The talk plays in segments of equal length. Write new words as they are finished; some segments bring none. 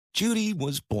Judy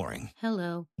was boring.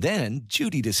 Hello. Then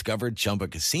Judy discovered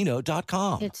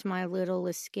ChumbaCasino.com. It's my little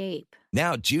escape.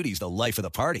 Now Judy's the life of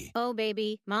the party. Oh,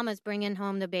 baby, mama's bringing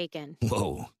home the bacon.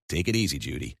 Whoa, take it easy,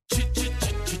 Judy.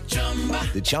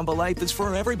 The Chumba life is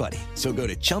for everybody. So go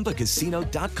to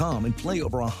ChumbaCasino.com and play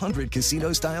over 100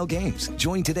 casino-style games.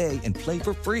 Join today and play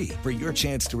for free for your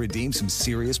chance to redeem some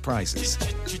serious prizes.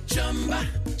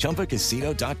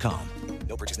 ChumbaCasino.com.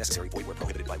 No purchase necessary. Void where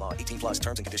prohibited by law. 18 plus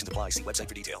terms and conditions apply. See website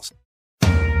for details.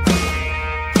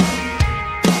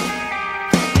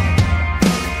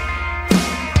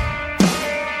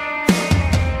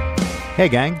 Hey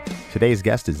gang, today's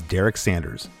guest is Derek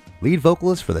Sanders, lead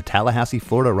vocalist for the Tallahassee,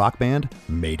 Florida rock band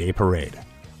Mayday Parade.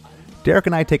 Derek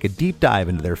and I take a deep dive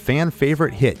into their fan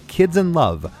favorite hit Kids in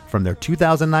Love from their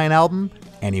 2009 album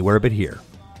Anywhere But Here.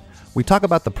 We talk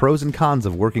about the pros and cons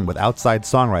of working with outside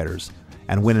songwriters,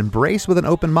 and when embraced with an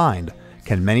open mind,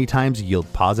 can many times yield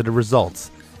positive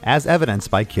results, as evidenced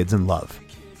by Kids in Love.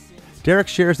 Derek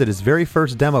shares that his very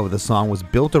first demo of the song was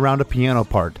built around a piano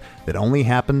part that only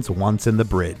happens once in the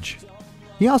bridge.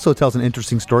 He also tells an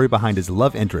interesting story behind his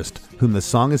love interest, whom the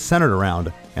song is centered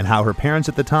around, and how her parents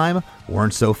at the time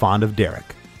weren't so fond of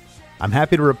Derek. I'm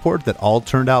happy to report that all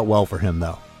turned out well for him,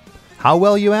 though. How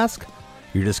well, you ask?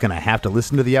 You're just going to have to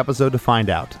listen to the episode to find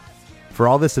out. For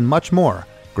all this and much more,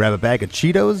 grab a bag of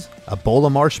Cheetos, a bowl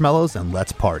of marshmallows, and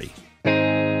let's party.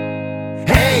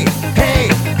 Hey, hey,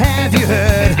 have you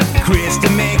heard?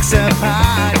 Krista makes a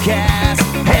podcast.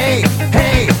 Hey,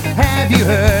 hey, have you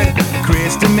heard?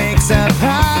 Krista makes a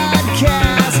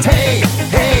podcast. Hey,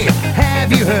 hey,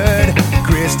 have you heard?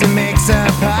 Krista makes a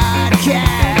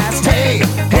podcast. Hey,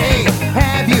 hey,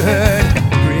 have you heard?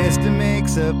 Krista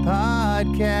makes a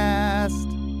podcast.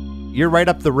 You're right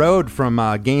up the road from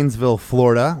Gainesville,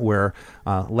 Florida, where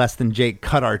Less Than Jake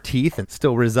cut our teeth and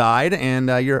still reside. And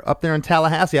you're up there in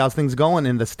Tallahassee. How's things going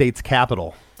in the state's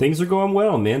capital? Things are going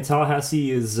well, man. Tallahassee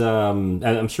is,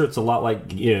 I'm sure it's a lot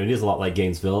like, it is a lot like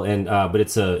Gainesville, and but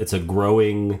it's a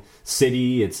growing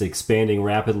city. It's expanding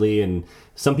rapidly, and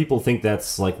some people think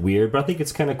that's like weird, but I think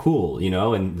it's kind of cool,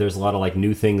 and there's a lot of like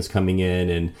new things coming in,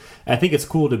 and I think it's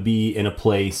cool to be in a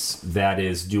place that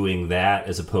is doing that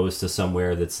as opposed to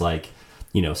somewhere that's like,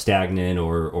 stagnant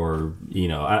or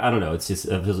I don't know. It's just,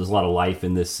 there's a lot of life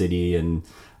in this city, and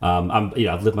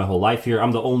I've lived my whole life here.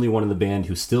 I'm the only one in the band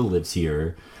who still lives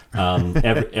here.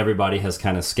 Everybody has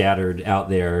kind of scattered out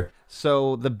there.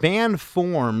 So the band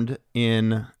formed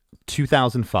in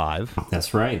 2005.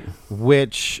 That's right.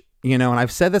 Which, and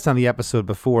I've said this on the episode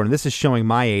before, and this is showing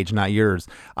my age, not yours.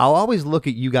 I'll always look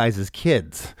at you guys as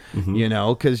kids,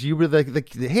 because you were the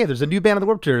hey, there's a new band on the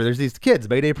Warped Tour. There's these kids,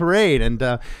 Mayday Parade,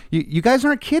 and you guys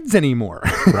aren't kids anymore.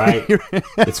 Right.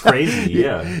 It's crazy.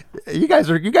 Yeah. You guys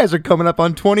are coming up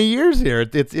on 20 years here.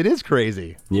 It is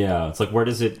crazy. Yeah. It's like, how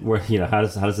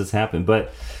does this happen?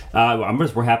 But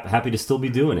we're happy to still be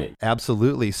doing it.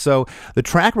 Absolutely. So the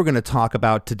track we're going to talk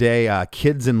about today,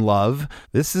 Kids in Love,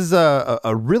 this is a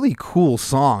really cool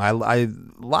song. A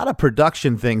lot of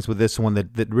production things with this one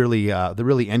that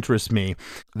really interest me.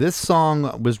 This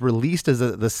song was released as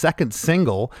the second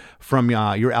single from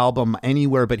your album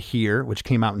Anywhere But Here, which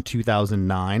came out in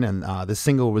 2009, and the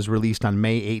single was released on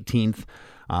May 18th,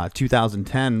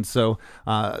 2010. So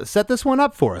set this one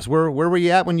up for us. Where were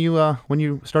you at when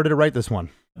you started to write this one?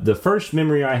 The first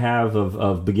memory I have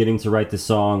of beginning to write this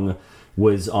song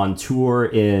was on tour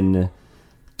in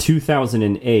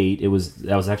 2008. I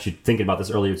was actually thinking about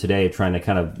this earlier today, trying to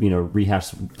kind of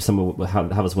rehash some of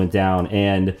how this went down.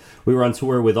 And we were on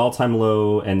tour with All Time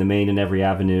Low and The Main and Every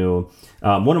Avenue.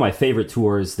 One of my favorite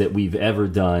tours that we've ever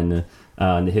done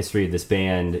in the history of this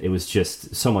band. It was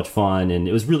just so much fun, and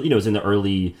it was really, it was in the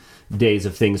early days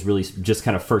of things really just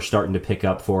kind of first starting to pick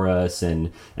up for us,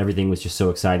 and everything was just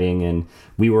so exciting. And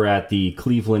we were at the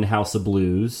Cleveland House of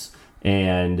Blues,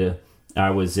 and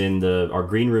I was in our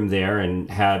green room there and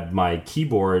had my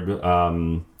keyboard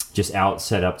just out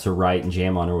set up to write and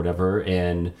jam on or whatever.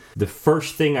 And the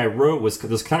first thing I wrote was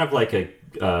kind of like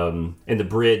in the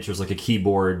bridge was like a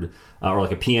keyboard or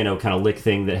like a piano kind of lick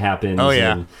thing that happens. Oh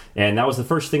yeah. And that was the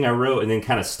first thing I wrote, and then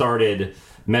kind of started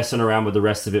messing around with the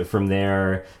rest of it from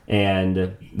there.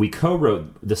 And we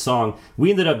co-wrote the song. We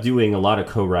ended up doing a lot of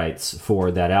co-writes for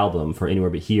that album, for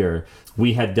Anywhere But Here.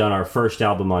 We had done our first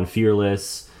album on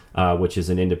Fearless, which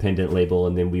is an independent label,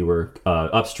 and then we were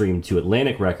upstream to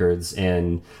Atlantic Records,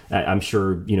 and I'm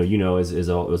sure it was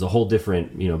a whole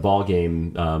different ball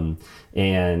game.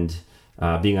 And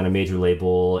being on a major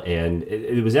label, and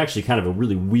it was actually kind of a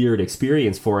really weird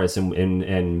experience for us.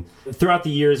 And throughout the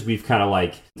years, we've kind of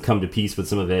like come to peace with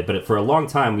some of it. But for a long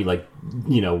time, we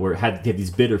had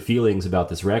these bitter feelings about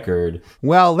this record.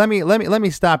 Well, let me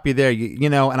stop you there. You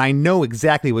know, and I know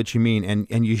exactly what you mean,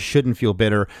 and you shouldn't feel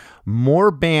bitter. More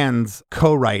bands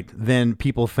co-write than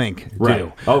people think do.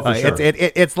 Right. Oh, for sure.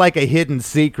 It's like a hidden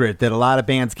secret that a lot of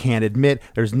bands can't admit.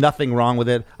 There's nothing wrong with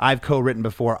it. I've co-written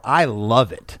before. I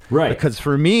love it. Right. Because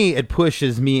for me, it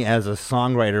pushes me as a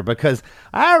songwriter because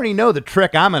I already know the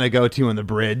trick I'm going to go to in the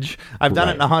bridge. I've done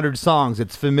it in 100 songs.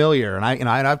 It's familiar. And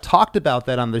I've talked about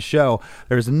that on the show.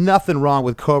 There's nothing wrong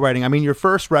with co-writing. I mean, your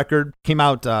first record came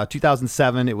out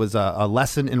 2007. It was a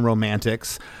lesson in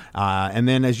romantics. And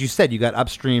then, as you said, you got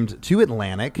upstreamed to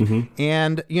Atlantic,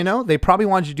 and they probably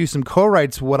wanted you to do some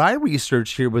co-writes. What I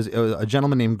researched here was a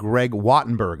gentleman named Greg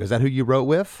Wattenberg. Is that who you wrote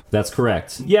with? That's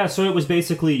correct. Yeah, so it was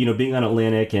basically being on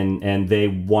Atlantic, and they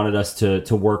wanted us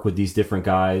to work with these different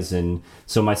guys, and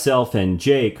so myself and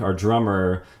Jake, our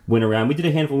drummer, went around. We did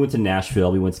a handful. We went to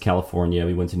Nashville, we went to California,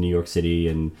 we went to New York City,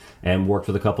 and worked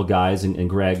with a couple guys, and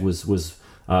Greg was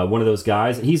one of those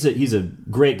guys. He's a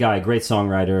great guy, great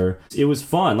songwriter. It was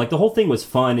fun. Like, the whole thing was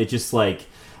fun. It just, like,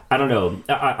 I don't know.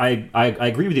 I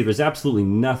agree with you. There's absolutely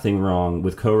nothing wrong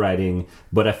with co-writing,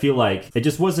 but I feel like it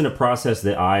just wasn't a process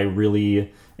that I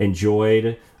really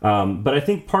enjoyed. But I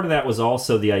think part of that was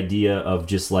also the idea of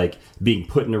just like being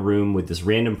put in a room with this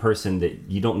random person that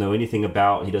you don't know anything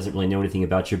about. He doesn't really know anything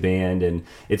about your band, and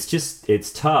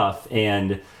it's tough.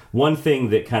 And one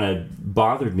thing that kind of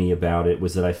bothered me about it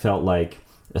was that I felt like,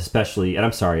 especially, and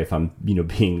I'm sorry if I'm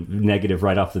being negative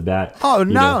right off the bat. Oh,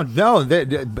 no.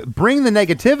 Bring the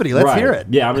negativity. Let's hear it.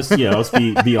 Yeah, I'm just let's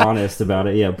be honest about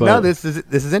it. Yeah, but no, this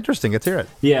is interesting. Let's hear it.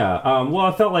 Yeah. Well,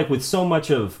 I felt like with so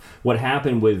much of what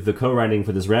happened with the co-writing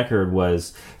for this record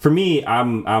was, for me,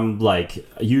 I'm like,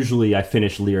 usually I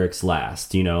finish lyrics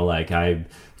last. Like I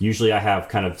have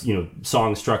kind of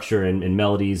song structure and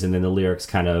melodies, and then the lyrics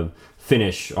kind of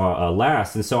finish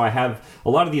last. And so I have a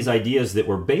lot of these ideas that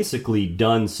were basically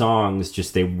done songs,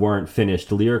 just they weren't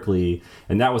finished lyrically.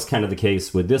 And that was kind of the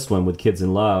case with this one, with Kids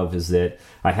in Love, is that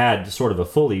I had sort of a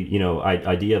fully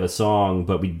idea of a song,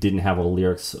 but we didn't have all the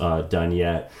lyrics done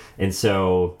yet. And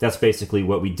so that's basically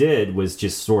what we did, was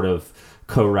just sort of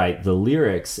co-write the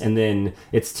lyrics. And then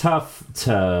it's tough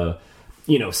to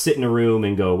sit in a room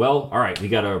and go, well, all right, we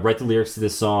got to write the lyrics to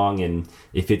this song. And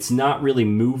if it's not really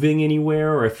moving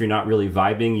anywhere, or if you're not really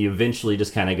vibing, you eventually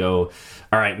just kind of go,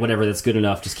 all right, whatever, that's good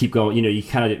enough. Just keep going. You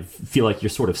kind of feel like you're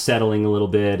sort of settling a little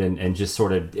bit and just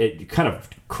sort of kind of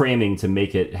cramming to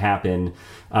make it happen.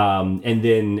 And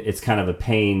then it's kind of a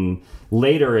pain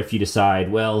later if you decide,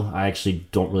 well, I actually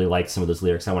don't really like some of those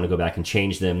lyrics. I want to go back and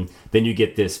change them. Then you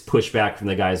get this pushback from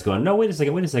the guys going, no, wait a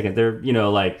second.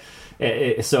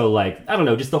 They're, so like, I don't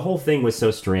know, just the whole thing was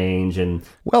so strange. And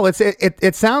well,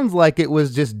 it sounds like it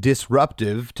was just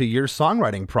disruptive to your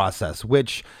songwriting process,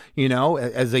 which,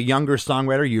 as a younger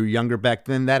songwriter, you were younger back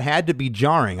then, that had to be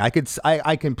jarring.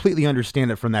 I completely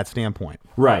understand it from that standpoint.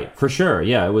 Right, for sure.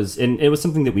 Yeah, it was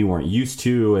something that we weren't used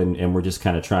to, and we're just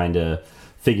kind of trying to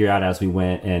figure out as we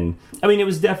went. And I mean, it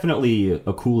was definitely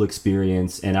a cool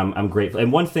experience, and I'm grateful.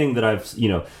 And one thing that I've,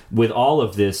 with all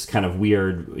of this kind of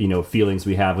weird, feelings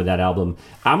we have with that album,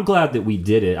 I'm glad that we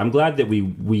did it. I'm glad that we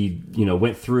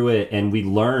went through it, and we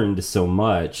learned so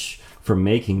much from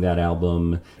making that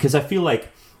album, because I feel like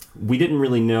we didn't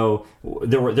really know.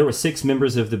 There were 6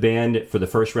 members of the band for the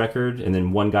first record, and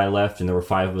then one guy left, and there were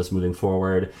 5 of us moving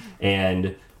forward,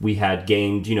 and we had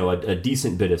gained, a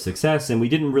decent bit of success, and we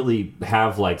didn't really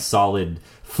have like solid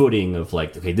footing of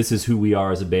like, okay, this is who we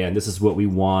are as a band. This is what we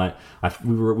want.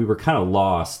 We were kind of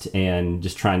lost and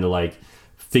just trying to like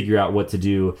figure out what to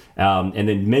do. And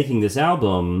then making this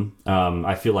album,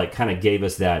 I feel like kind of gave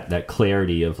us that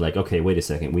clarity of like, okay, wait a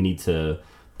second, we need to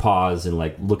pause and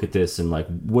like look at this and like,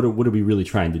 what are we really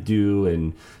trying to do?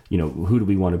 And, who do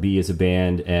we want to be as a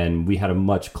band? And we had a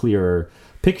much clearer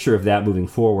picture of that moving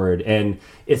forward. And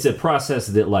it's a process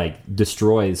that like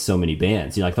destroys so many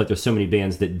bands. I feel like there's so many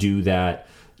bands that do that,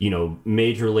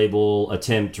 major label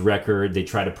attempt record, they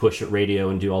try to push at radio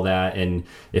and do all that, and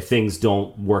if things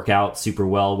don't work out super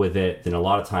well with it, then a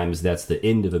lot of times that's the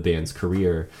end of a band's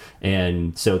career.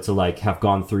 And so to like have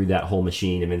gone through that whole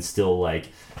machine and then still like,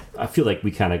 I feel like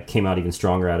we kind of came out even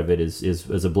stronger out of it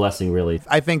is a blessing, really.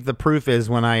 I think the proof is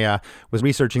when I was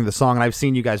researching the song, and I've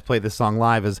seen you guys play this song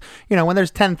live, is, when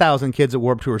there's 10,000 kids at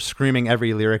Warped Tour screaming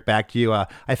every lyric back to you,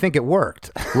 I think it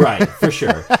worked. Right, for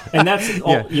sure. And that's,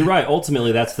 you're right,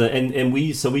 ultimately that's that's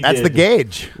the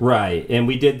gauge. Right, and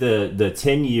we did the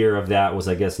 10 year of that was,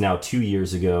 I guess, now 2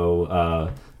 years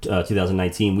ago,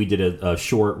 2019, we did a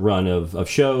short run of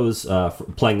shows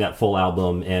playing that full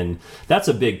album, and that's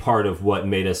a big part of what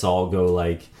made us all go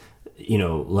like,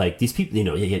 like these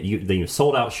people, they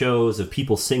sold out shows of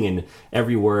people singing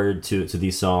every word to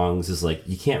these songs. Is like,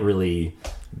 you can't really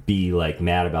be like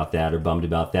mad about that or bummed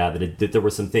about that there were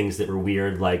some things that were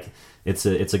weird. Like, it's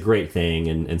a great thing,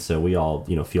 and so we all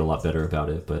feel a lot better about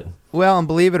it. But well, and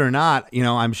believe it or not,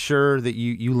 I'm sure that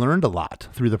you learned a lot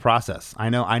through the process. I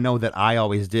know that I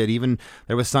always did. Even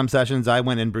there was some sessions I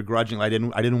went in begrudgingly. I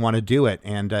didn't want to do it,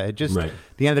 and it just right.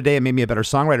 At the end of the day, it made me a better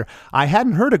songwriter. I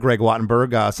hadn't heard of Greg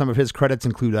Wattenberg. Some of his credits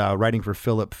include writing for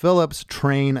Philip Phillips,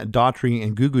 Train, Daughtry,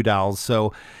 and Goo Goo Dolls.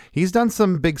 So he's done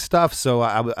some big stuff. So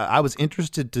I was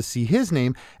interested to see his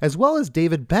name, as well as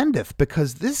David Bendeth,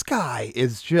 because this guy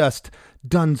is just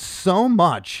done so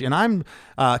much, and I'm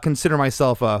consider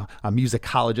myself a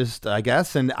musicologist, I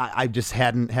guess, and I just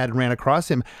hadn't ran across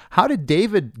him. How did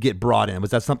David get brought in?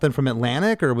 Was that something from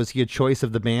Atlantic, or was he a choice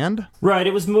of the band? Right,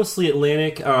 it was mostly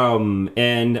Atlantic,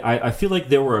 and I feel like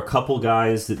there were a couple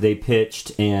guys that they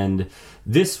pitched, and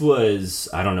this was,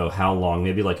 I don't know how long,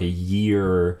 maybe like a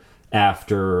year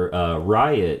after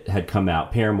Riot had come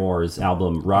out, Paramore's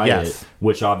album Riot, yes.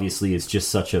 Which obviously is just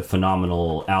such a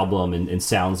phenomenal album and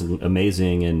sounds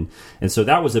amazing, and so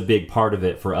that was a big part of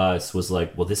it for us, was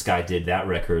like, well, this guy did that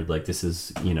record, like this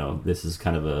is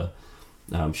kind of a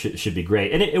should be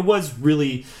great. And it was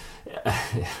really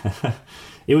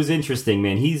it was interesting,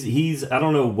 man. He's I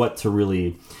don't know what to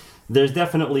really. There's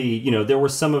definitely, there were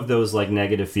some of those like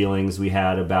negative feelings we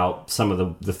had about some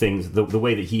of the things, the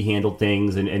way that he handled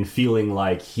things, and feeling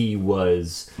like he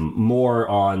was more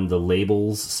on the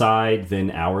label's side than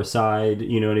our side,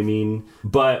 you know what I mean?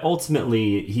 But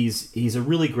ultimately, he's a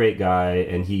really great guy,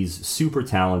 and he's super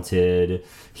talented.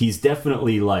 He's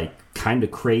definitely like kind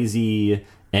of crazy,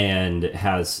 and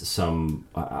has some,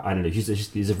 I don't know,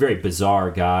 he's a very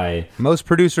bizarre guy. Most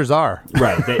producers are.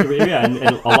 Right. And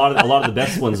a lot of the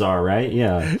best ones are, right?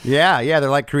 Yeah. Yeah, they're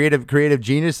like creative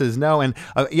geniuses. No, and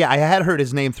I had heard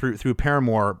his name through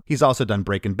Paramore. He's also done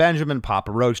Breakin' Benjamin,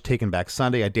 Papa Roach, Taking Back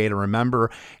Sunday, A Day to Remember.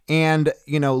 And,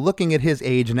 looking at his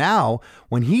age now,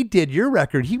 when he did your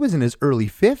record, he was in his early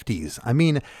 50s. I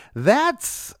mean,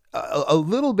 that's a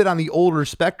little bit on the older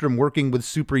spectrum, working with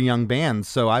super young bands.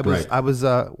 So I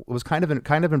was kind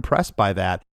of impressed by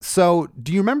that. So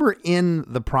do you remember in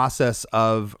the process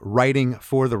of writing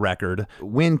for the record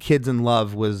when Kids in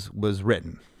Love was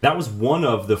written? That was one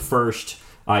of the first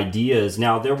ideas.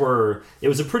 Now it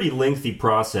was a pretty lengthy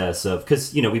process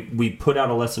because we put out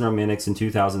A Lesson in Romantics in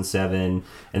 2007,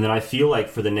 and then I feel like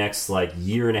for the next like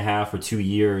year and a half or 2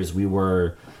 years we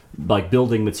were like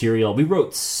building material. We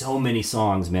wrote so many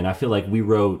songs, man. I feel like we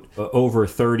wrote over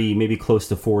 30, maybe close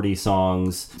to 40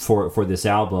 songs for this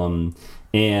album.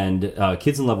 And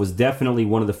Kids in Love was definitely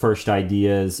one of the first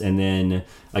ideas. And then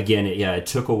again, it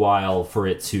took a while for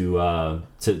it to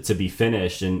be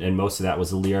finished, and most of that was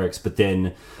the lyrics. But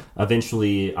then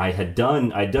eventually I'd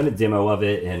done a demo of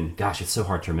it, and gosh, it's so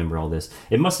hard to remember all this.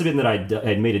 It must have been that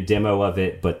I'd made a demo of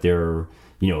it, but the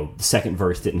second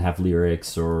verse didn't have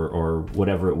lyrics or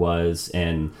whatever it was,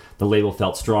 and the label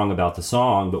felt strong about the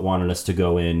song but wanted us to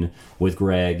go in with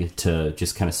Greg to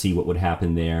just kind of see what would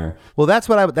happen there. Well, that's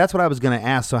what I was going to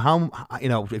ask. So how,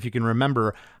 if you can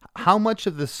remember, how much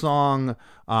of the song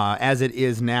as it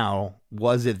is now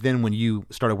was it then when you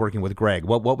started working with Greg?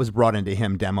 What was brought into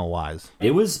him demo wise?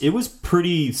 It was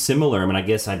pretty similar. I mean, I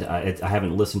guess I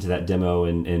haven't listened to that demo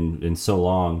in so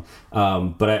long,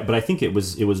 but I think it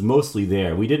was mostly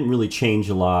there. We didn't really change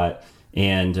a lot,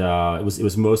 and it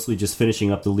was mostly just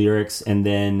finishing up the lyrics. And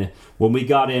then when we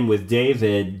got in with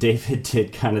David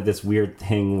did kind of this weird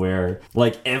thing where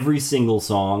like every single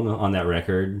song on that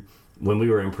record, when we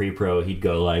were in pre-pro, he'd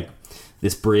go like,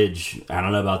 this bridge, I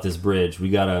don't know about this bridge. We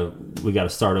gotta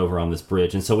start over on this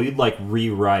bridge. And so we'd like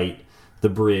rewrite the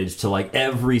bridge to like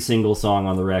every single song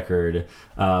on the record.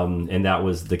 And that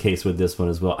was the case with this one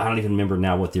as well. I don't even remember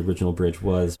now what the original bridge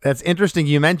was. That's interesting.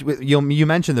 You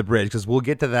mentioned the bridge, because we'll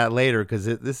get to that later, because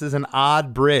this is an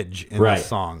odd bridge in this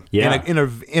song. Yeah.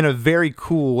 In a very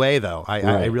cool way though.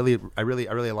 I really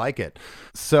like it.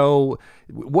 So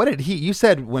what did you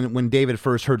said when David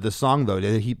first heard the song though,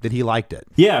 that he liked it?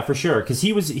 Yeah, for sure. Cause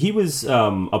he was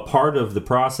a part of the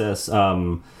process.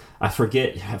 I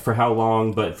forget for how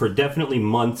long, but for definitely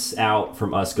months out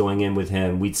from us going in with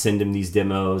him, we'd send him these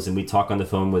demos and we'd talk on the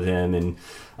phone with him,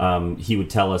 and he would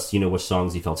tell us, which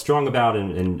songs he felt strong about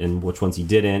and which ones he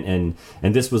didn't.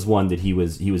 And this was one that he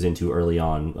was into early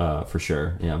on, for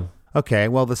sure. Yeah. Okay,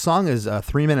 well, the song is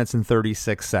 3 minutes and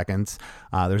 36 seconds.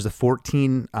 There's a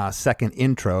 14-second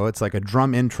intro. It's like a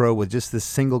drum intro with just this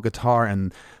single guitar,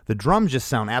 and the drums just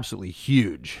sound absolutely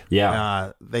huge.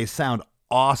 Yeah. They sound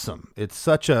awesome. It's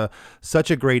such a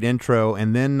great intro,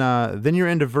 and then you're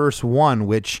into verse 1,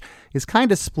 which is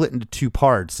kind of split into two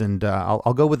parts, and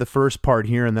I'll go with the first part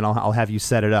here, and then I'll have you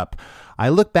set it up. I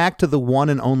look back to the one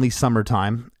and only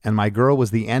summertime, and my girl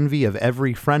was the envy of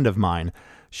every friend of mine.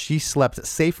 She slept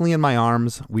safely in my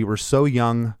arms. We were so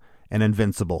young and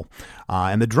invincible.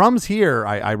 And the drums here,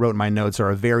 I wrote in my notes, are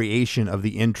a variation of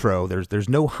the intro. There's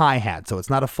no hi-hat, so it's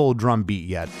not a full drum beat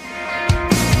yet.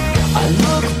 I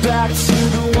look back to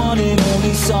the one and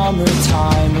only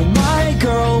summertime when my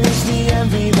girl was the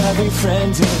envy of every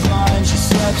friend of mine. She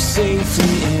slept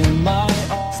safely in my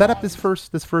arms. Set up this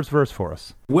first verse for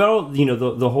us. Well, you know,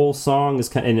 the whole song is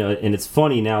kind of, and it's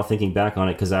funny now thinking back on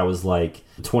it because I was like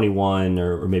 21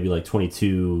 or maybe like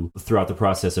 22 throughout the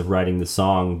process of writing the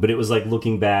song. But it was like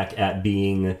looking back at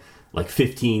being like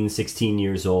 15, 16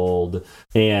 years old.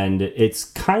 And it's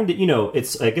kind of, you know,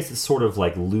 I guess it's sort of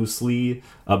like loosely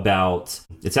about,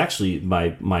 it's actually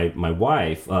my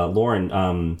wife,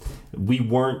 Lauren. We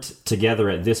weren't together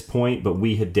at this point, but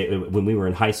we had, when we were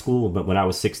in high school, but when I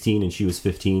was 16 and she was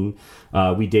 15,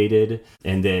 we dated,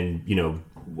 and then, you know,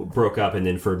 broke up, and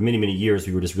then for many, many years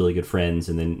we were just really good friends,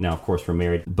 and then now of course we're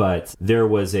married. But there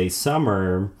was a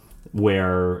summer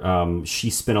where she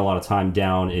spent a lot of time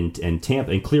down in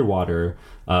Tampa, in Clearwater,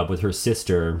 with her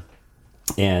sister,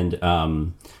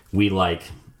 and we like,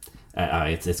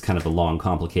 it's kind of a long,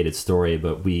 complicated story,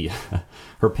 but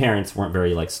her parents weren't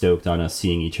very like stoked on us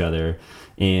seeing each other,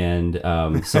 and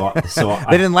so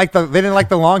they didn't like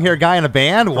the long hair guy in a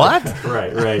band. What?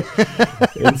 right,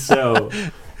 and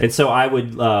so I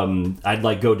would, I'd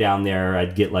like go down there.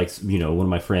 I'd get like, you know, one of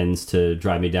my friends to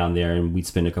drive me down there, and we'd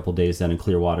spend a couple days down in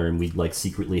Clearwater, and we'd like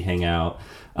secretly hang out.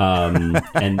 And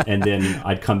then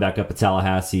I'd come back up to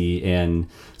Tallahassee, and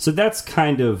so that's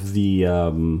kind of the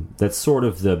that's sort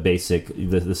of the basic.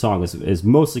 The song is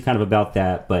mostly kind of about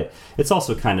that, but it's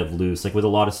also kind of loose. Like with a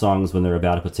lot of songs, when they're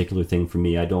about a particular thing, for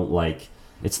me, I don't like.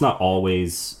 It's not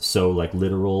always so like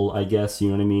literal, I guess, you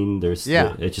know what I mean?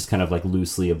 It's just kind of like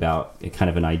loosely about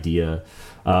kind of an idea.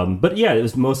 But yeah, it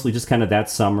was mostly just kind of that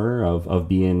summer of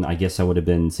being, I guess I would have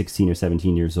been 16 or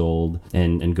 17 years old,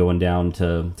 and going down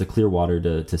to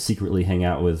Clearwater to secretly hang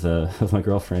out with my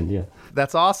girlfriend. Yeah.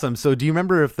 That's awesome. So do you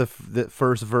remember if the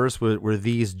first verse were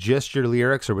these just your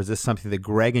lyrics, or was this something that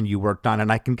Greg and you worked on?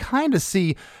 And I can kind of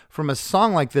see from a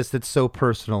song like this that's so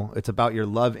personal, it's about your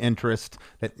love interest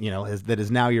that, you know, that is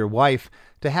now your wife,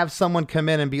 to have someone come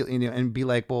in and be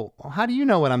like, well, how do you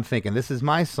know what I'm thinking? This is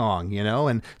my song, you know?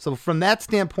 And so from that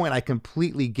standpoint, I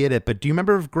completely get it. But do you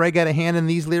remember if Greg had a hand in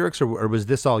these lyrics, or was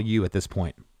this all you at this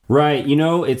point? Right, you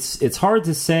know, it's hard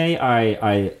to say.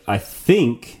 I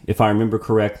think, if I remember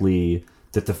correctly,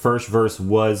 that the first verse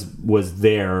was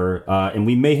there, and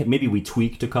maybe we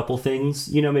tweaked a couple things.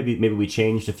 You know, maybe we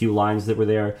changed a few lines that were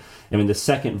there. I mean, the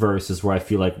second verse is where I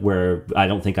feel like where I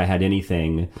don't think I had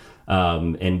anything,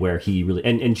 and where he really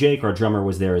and Jake, our drummer,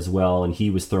 was there as well, and he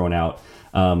was throwing out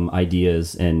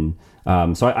ideas, and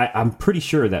so I'm pretty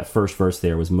sure that first verse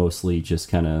there was mostly just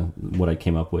kind of what I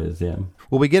came up with. Yeah.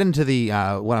 Well, we get into the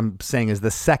what I'm saying is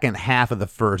the second half of the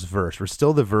first verse. We're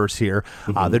still the verse here.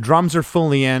 The drums are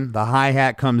fully in. The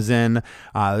hi-hat comes in.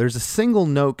 There's a single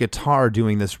note guitar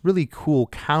doing this really cool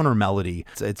counter melody.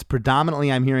 It's predominantly,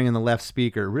 I'm hearing in the left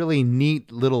speaker. Really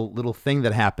neat little thing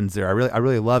that happens there. I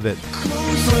really love it.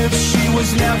 Close lips, she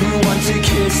was never one to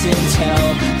kiss and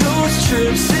tell. Those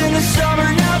trips in the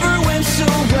summer never went so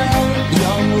well.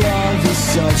 Young love is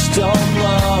such dumb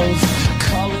love.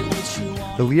 Call it what you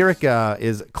want. The lyric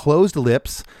is closed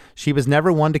lips. She was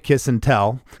never one to kiss and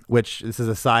tell, which, this is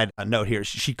a side note here,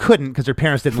 she couldn't because her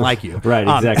parents didn't like you. Right,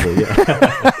 exactly.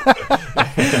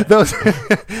 Yeah.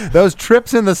 Those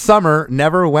trips in the summer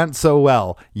never went so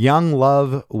well. Young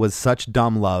love was such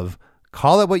dumb love.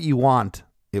 Call it what you want.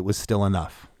 It was still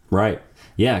enough. Right.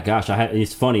 Yeah, gosh,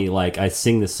 it's funny, like, I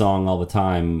sing this song all the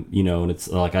time, you know, and it's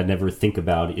like I never think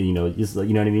about it, you know, you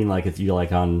know what I mean? Like, if you're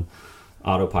like on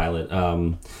autopilot.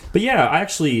 But yeah, I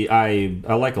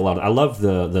like a lot. I love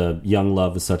the young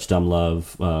love is such dumb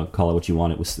love. Call it what you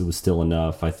want. It was still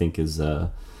enough, I think is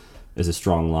a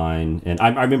strong line. And I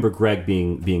remember Greg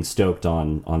being stoked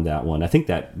on that one. I think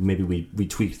that maybe we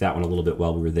tweaked that one a little bit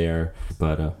while we were there.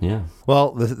 But yeah.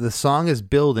 Well, the song is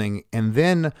building, and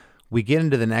then we get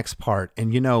into the next part.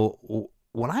 And, you know,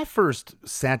 when I first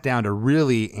sat down to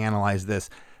really analyze this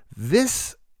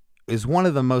is one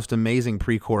of the most amazing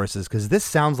pre-choruses, because this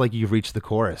sounds like you've reached the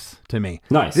chorus to me.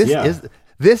 Nice. This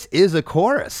this is a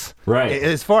chorus. Right.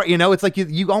 As far, it's like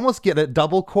you almost get a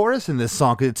double chorus in this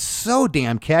song because it's so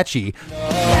damn catchy.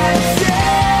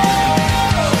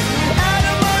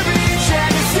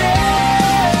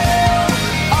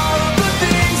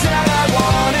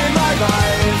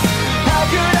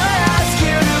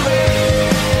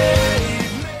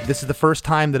 This is the first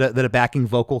time that a backing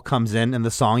vocal comes in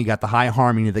the song. You got the high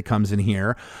harmony that comes in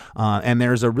here. And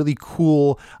there's a really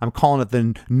cool, I'm calling it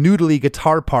the noodly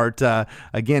guitar part,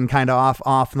 again, kind of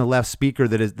off in the left speaker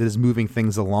that is moving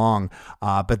things along.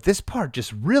 But this part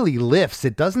just really lifts.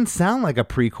 It doesn't sound like a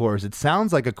pre-chorus. It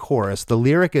sounds like a chorus. The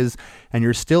lyric is, and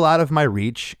you're still out of my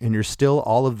reach, and you're still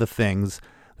all of the things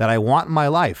that I want in my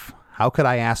life. How could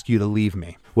I ask you to leave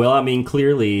me? Well, I mean,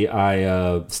 clearly,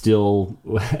 I still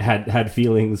had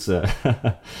feelings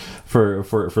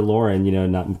for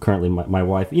Lauren. Not currently my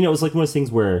wife. It was like one of those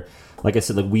things where, like I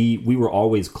said, like we were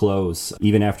always close.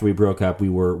 Even after we broke up, we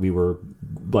were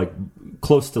like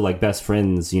close to like best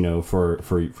friends.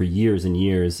 For years and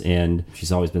years. And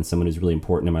she's always been someone who's really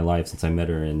important in my life since I met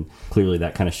her. And clearly,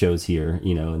 that kind of shows here.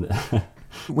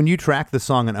 When you tracked the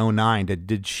song in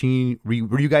 2009,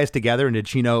 were you guys together, and did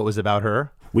she know it was about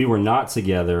her? We were not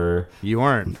together. You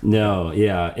weren't? No,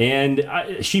 yeah. And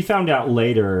she found out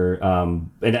later, and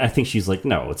I think she's like,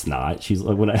 no, it's not. She's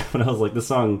like, when I was like, the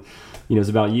song, is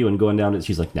about you and going down it,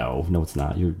 she's like, no, it's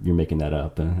not. You're making that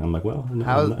up. And I'm like, well, no,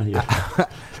 I'm not. Yeah.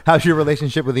 How's your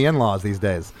relationship with the in-laws these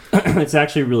days? It's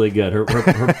actually really good. Her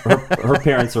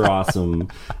parents are awesome.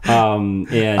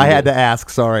 And I had to ask,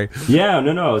 sorry. Yeah,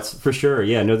 no, it's for sure.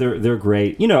 Yeah, no, they're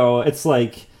great. It's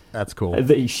like, that's cool.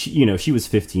 She was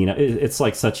 15. It's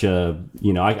like such a,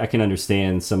 I can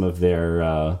understand some of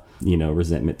their,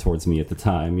 resentment towards me at the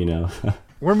time,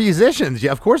 We're musicians.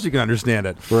 Yeah, of course you can understand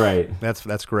it. Right.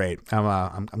 That's great.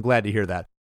 I'm glad to hear that.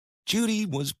 Judy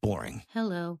was boring.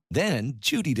 Hello. Then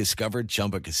Judy discovered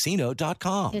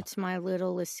ChumbaCasino.com. It's my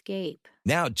little escape.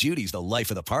 Now Judy's the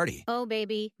life of the party. Oh,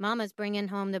 baby, mama's bringing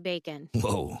home the bacon.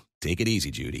 Whoa, take it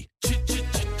easy, Judy.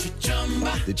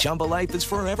 The Chumba life is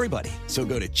for everybody. So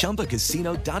go to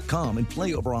ChumbaCasino.com and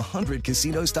play over 100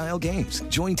 casino-style games.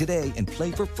 Join today and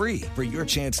play for free for your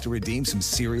chance to redeem some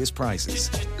serious prizes.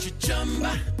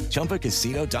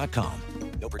 ChumbaCasino.com.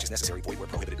 No purchase necessary. Void where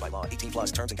prohibited by law. 18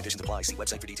 plus terms and conditions apply. See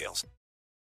website for details.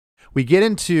 We get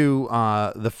into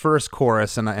the first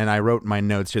chorus, and I wrote in my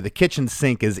notes here, the kitchen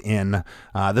sink is in,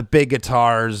 the big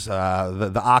guitars,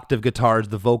 the octave guitars,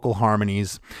 the vocal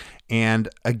harmonies. And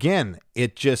again,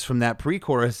 it just, from that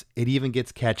pre-chorus, it even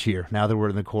gets catchier now that we're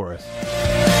in the chorus.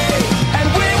 And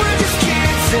we were just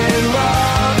kids in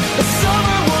love. The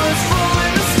summer was full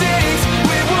of mistakes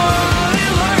we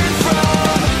wouldn't learn from.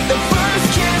 The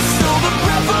first kiss stole the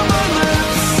breath from our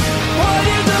lips. What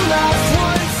did the last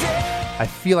one say? I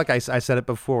feel like I said it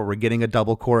before. We're getting a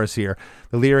double chorus here.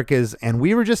 The lyric is, and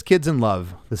we were just kids in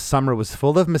love. The summer was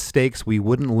full of mistakes we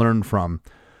wouldn't learn from.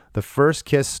 The first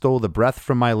kiss stole the breath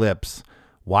from my lips.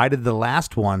 Why did the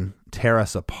last one tear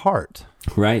us apart?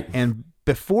 Right. And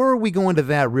before we go into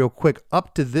that real quick,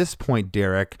 up to this point,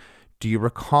 Derek, do you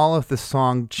recall if the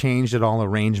song changed at all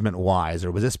arrangement-wise,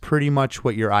 or was this pretty much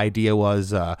what your idea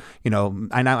was? I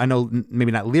know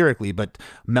maybe not lyrically, but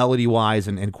melody-wise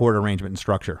and chord arrangement and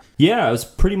structure. Yeah, it was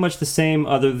pretty much the same,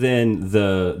 other than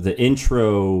the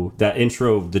intro,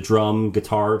 the drum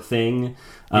guitar thing.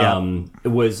 It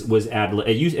was ad-lib.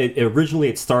 Originally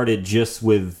it started just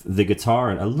with the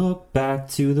guitar, and I look back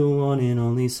to the one and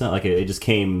only song. Like it just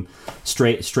came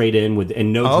straight in with,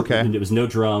 and no, it was no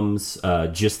drums,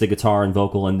 just the guitar and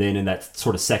vocal. And then in that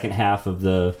sort of second half of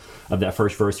that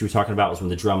first verse you were talking about was when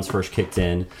the drums first kicked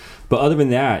in. But other than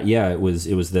that, yeah, it was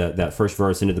that first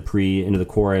verse into the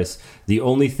chorus. The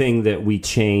only thing that we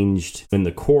changed in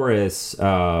the chorus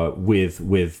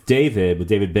with David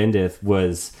Bendith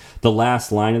was the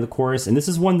last line of the chorus, and this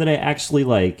is one that I actually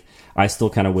like. I still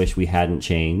kind of wish we hadn't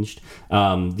changed.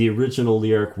 The original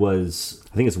lyric was,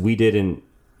 I think it's, we didn't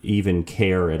even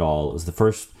care at all. It was the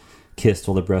first kiss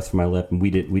stole the breath from my lip, and we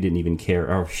didn't even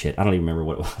care. Oh shit, I don't even remember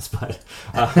what it was, but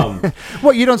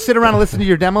what, you don't sit around and listen to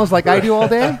your demos like I do all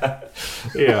day?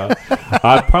 Yeah,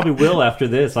 I probably will after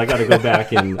this. I got to go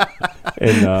back and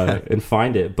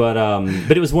find it. But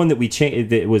it was one that we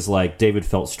changed. It was like David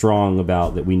felt strong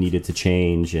about that we needed to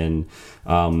change, and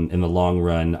in the long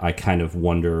run, I kind of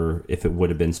wonder if it would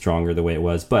have been stronger the way it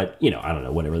was. But I don't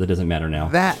know. Whatever. That doesn't matter now.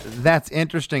 That's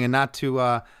interesting, and not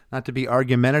to be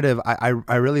argumentative,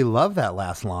 I really love that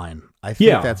last line. I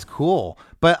think that's cool.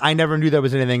 But I never knew there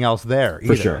was anything else there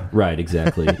either. For sure. Right,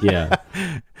 exactly. Yeah.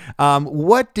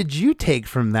 What did you take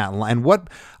from that line? What,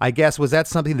 I guess, was that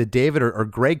something that David or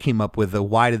Greg came up with?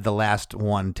 Why did the last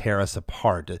one tear us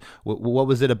apart? What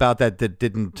was it about that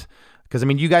didn't? Because I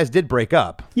mean, you guys did break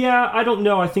up. Yeah, I don't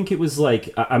know. I think it was like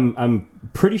I'm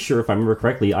pretty sure if I remember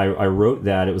correctly, I wrote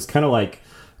that it was kind of like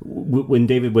when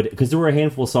David would, because there were a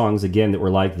handful of songs again that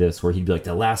were like this, where he'd be like,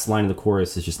 the last line of the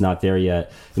chorus is just not there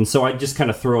yet, and so I'd just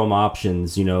kind of throw him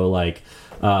options, like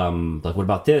what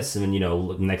about this, and then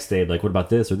the next day like, what about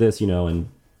this or this, and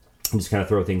just kind of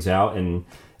throw things out, and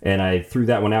I threw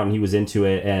that one out, and he was into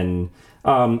it, and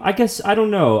I guess I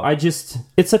don't know, it's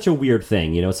such a weird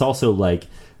thing, it's also like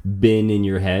been in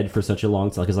your head for such a long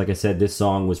time, because like I said, this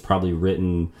song was probably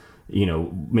written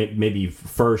maybe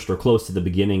first or close to the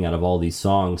beginning out of all these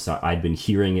songs. I'd been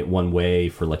hearing it one way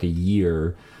for like a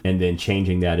year, and then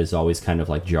changing that is always kind of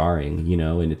like jarring,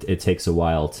 and it takes a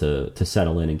while to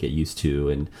settle in and get used to.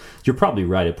 And you're probably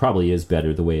right, it probably is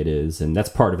better the way it is, and that's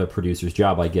part of a producer's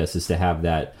job, I guess, is to have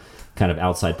that kind of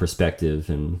outside perspective.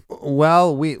 And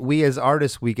well, we as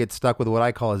artists, we get stuck with what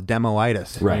I call as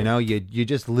demoitis. Right. You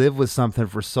just live with something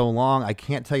for so long. I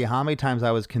can't tell you how many times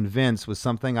I was convinced with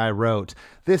something I wrote,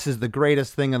 this is the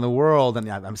greatest thing in the world, and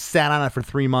I'm sat on it for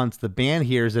 3 months. The band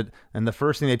hears it, and the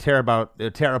first thing they tear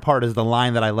apart is the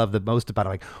line that I love the most about it.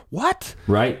 I'm like, what?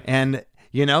 Right. And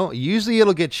usually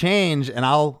it'll get changed, and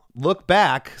I'll look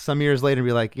back some years later and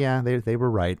be like, yeah, they were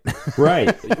right.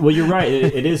 Right. Well, you're right.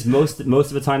 It is most of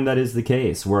the time that is the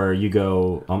case, where you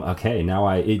go, okay, now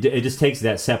it just takes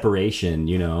that separation,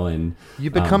 and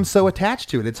you become so attached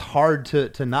to it. It's hard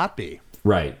to not be.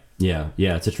 Right. Yeah.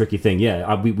 It's a tricky thing.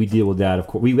 Yeah, we deal with that. Of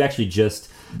course, we actually just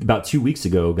about 2 weeks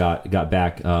ago got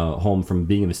back home from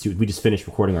being in the studio. We just finished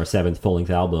recording our 7th full-length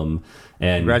album.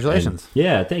 And congratulations.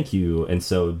 Yeah, thank you. And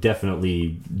so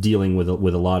definitely dealing with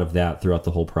a lot of that throughout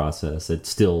the whole process. It's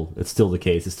still the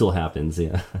case. It still happens.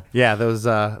 Yeah. Yeah,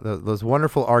 those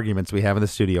wonderful arguments we have in the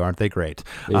studio, aren't they great?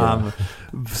 Yeah.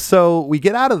 So we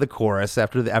get out of the chorus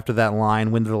after that line,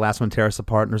 when did the last one tear us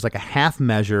apart? And there's like a half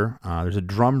measure. There's a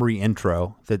drum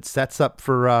re-intro that sets up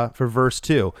for verse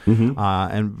 2.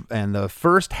 Mm-hmm. And the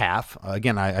first half,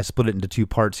 again, I split it into 2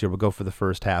 parts here. We'll go for the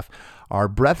first half. Our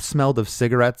breath smelled of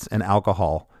cigarettes and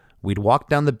alcohol. We'd walk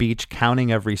down the beach counting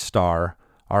every star.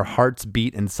 Our hearts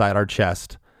beat inside our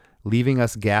chest, leaving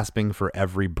us gasping for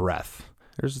every breath.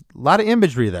 There's a lot of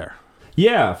imagery there.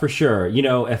 Yeah, for sure.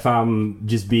 If I'm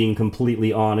just being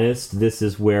completely honest, this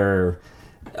is where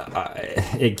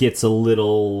it gets a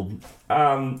little,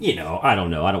 I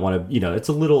don't know. I don't want to, it's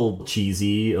a little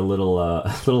cheesy, a little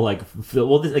like,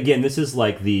 well,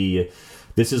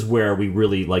 this is where we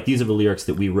really, like, these are the lyrics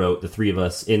that we wrote, the 3 of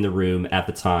us in the room at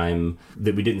the time,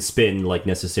 that we didn't spend, like,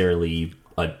 necessarily,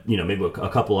 maybe a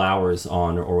couple hours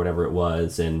on or whatever it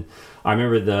was. And I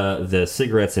remember the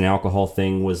cigarettes and alcohol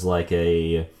thing was like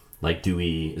is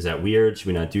that weird? Should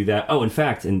we not do that? Oh, in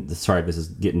fact, and sorry, this is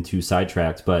getting too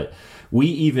sidetracked, but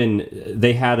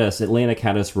Atlantic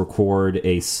had us record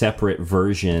a separate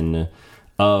version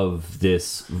of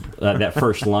this, that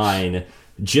first line,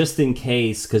 just in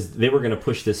case, because they were going to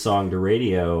push this song to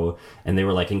radio, and they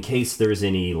were like, in case there's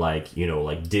any like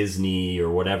Disney or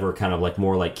whatever kind of like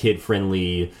more like kid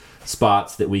friendly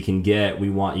spots that we can get, we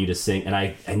want you to sing. And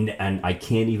I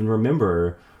can't even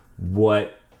remember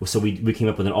what. So we came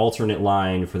up with an alternate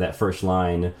line for that first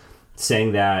line,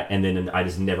 sang that, and then I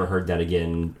just never heard that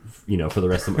again, for the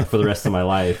rest of my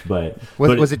life. But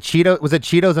was it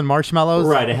Cheetos and marshmallows?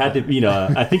 Right, it had to.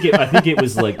 I think it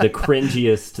was like the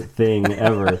cringiest thing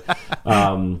ever.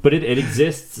 But it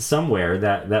exists somewhere,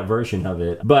 that version of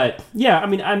it. But yeah, I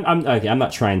mean, I'm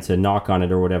not trying to knock on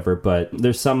it or whatever, but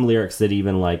there's some lyrics that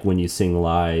even like when you sing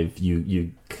live,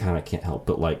 you kind of can't help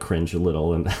but like cringe a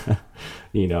little, and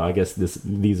I guess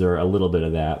these are a little bit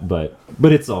of that, but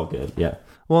it's all good. Yeah.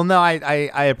 Well, no,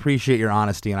 I appreciate your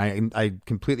honesty, and I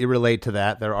completely relate to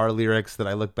that. There are lyrics that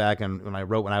I look back and when I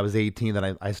wrote when I was 18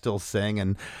 that I still sing,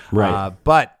 and right.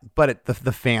 But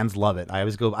the fans love it. I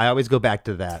always go back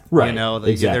to that. Right.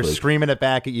 Exactly. They're screaming it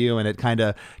back at you, and it kind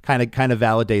of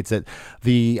validates it.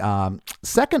 The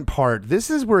second part, this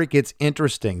is where it gets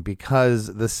interesting, because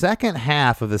the second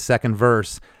half of the second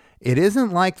verse, it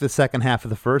isn't like the second half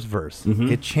of the first verse. Mm-hmm.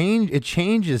 It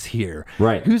changes here.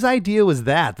 Right. Whose idea was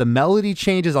that? The melody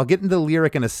changes. I'll get into the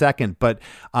lyric in a second, but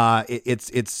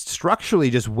it's structurally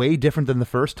just way different than the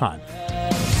first time.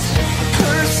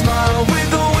 Her smile with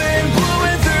the wind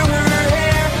blowing through her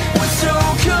hair was so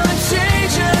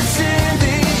contagious in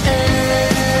the air.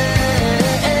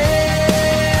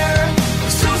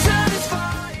 So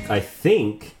satisfying. I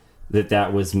think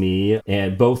that was me,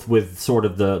 and both with sort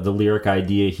of the lyric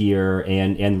idea here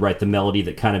and right, the melody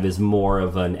that kind of is more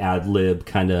of an ad lib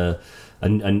kind of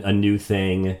a new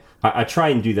thing. I try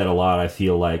and do that a lot. I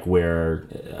feel like where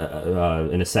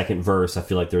in a second verse, I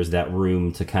feel like there's that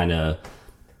room to kind of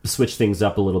switch things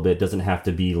up a little bit. It doesn't have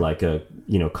to be like a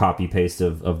copy paste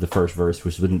of the first verse,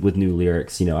 which with new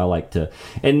lyrics. I like to,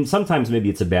 and sometimes maybe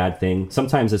it's a bad thing.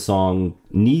 Sometimes a song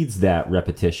needs that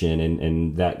repetition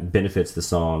and that benefits the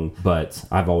song. But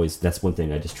that's one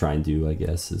thing I just try and do, I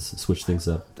guess, is switch things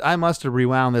up. I must have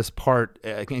rewound this part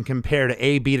and compared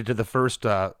A beat it to the first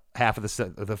half of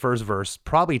the first verse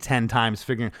probably 10 times,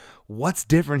 figuring what's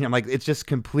different here. I'm like, it's just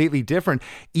completely different,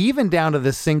 even down to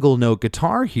the single note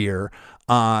guitar here.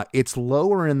 It's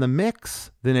lower in the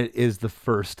mix than it is the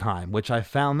first time, which I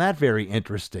found that very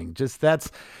interesting. Just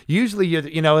that's usually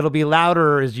it'll be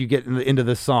louder as you get into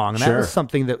the song, and Sure. that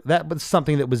was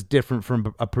something that was different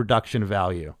from a production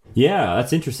value. Yeah,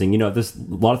 that's interesting. There's a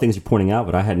lot of things you're pointing out,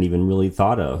 but I hadn't even really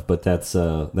thought of. But that's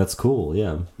cool.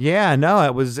 Yeah. Yeah, no,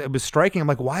 it was striking. I'm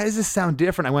like, why does this sound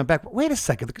different? I went back. Wait a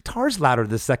second, the guitar's louder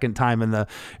the second time in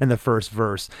the first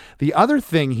verse. The other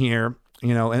thing here,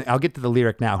 and I'll get to the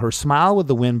lyric now. Her smile with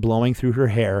the wind blowing through her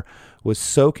hair was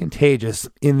so contagious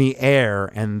in the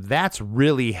air, and that's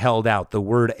really held out, the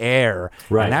word air.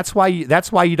 Right. And that's why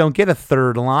you don't get a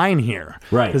third line here.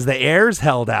 Right. Because the air's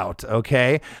held out,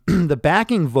 okay? The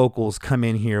backing vocals come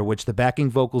in here, which the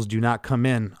backing vocals do not come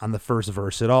in on the first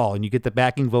verse at all. And you get the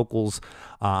backing vocals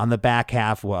on the back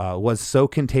half, was so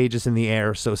contagious in the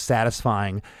air, so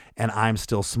satisfying, and I'm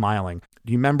still smiling.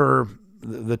 Do you remember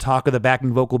the talk of the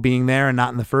backing vocal being there and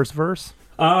not in the first verse?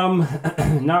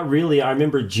 Not really. I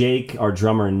remember Jake, our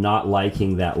drummer, not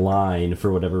liking that line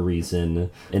for whatever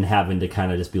reason, and having to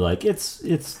kind of just be like, it's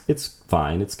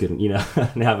fine, it's good,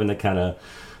 and having to kind of,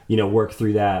 work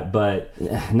through that. But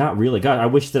not really. God, I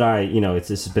wish that it's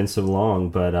just been so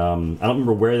long, but I don't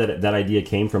remember where that idea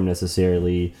came from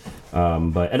necessarily.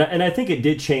 But I think it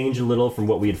did change a little from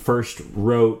what we had first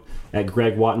wrote at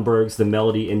Greg Wattenberg's. The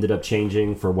melody ended up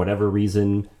changing for whatever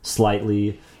reason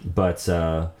slightly, but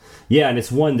yeah, and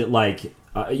it's one that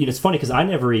it's funny because I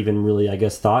never even really, I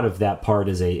guess, thought of that part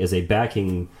as a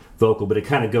backing vocal, but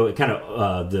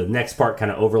the next part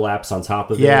kind of overlaps on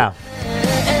top of it. Yeah.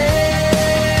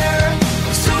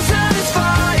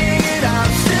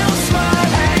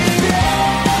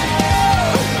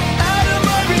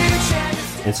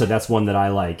 And so that's one that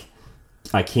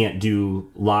I can't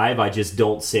do live. I just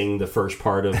don't sing the first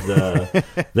part of the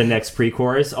next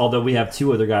pre-chorus. Although we have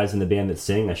two other guys in the band that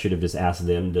sing, I should have just asked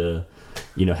them to,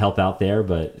 help out there.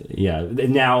 But yeah,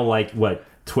 now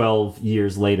 12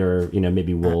 years later,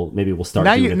 maybe we'll start.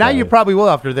 Now you probably will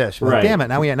after this. Right. Like, damn it!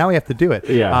 Now we have to do it.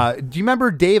 Yeah. Do you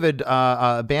remember David,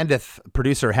 Bandith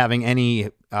producer, having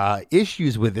any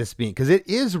issues with this being, because it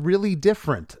is really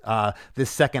different, this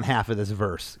second half of this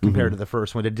verse compared to the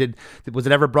first one? Was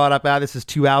it ever brought up, this is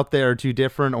too out there or too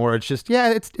different, or it's just,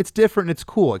 it's different and it's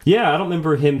cool? Yeah, I don't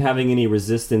remember him having any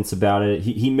resistance about it.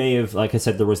 He may have, like I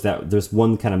said, there's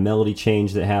one kind of melody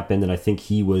change that happened, and I think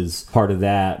he was part of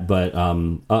that, but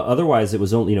otherwise it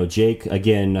was only, Jake,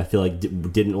 again, I feel like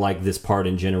didn't like this part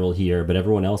in general here, but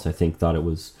everyone else, I think, thought it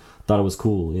was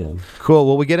cool. Yeah. Cool.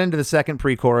 Well, we get into the second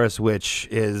pre-chorus, which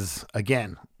is,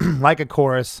 again, like a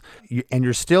chorus, and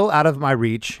you're still out of my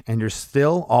reach, and you're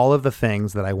still all of the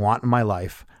things that I want in my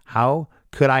life. How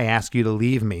could I ask you to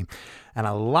leave me? And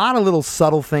a lot of little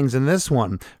subtle things in this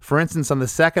one. For instance, on the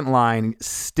second line,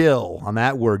 still, on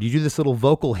that word, you do this little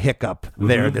vocal hiccup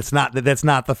there that's not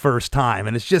the first time.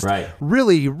 And it's just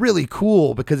really, really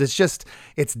cool because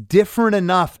it's different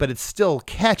enough, but it's still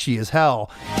catchy as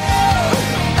hell.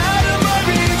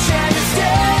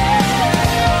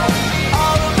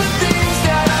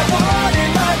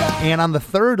 And on the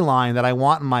third line, that I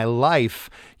want in my life,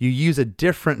 you use a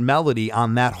different melody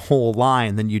on that whole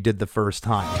line than you did the first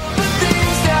time.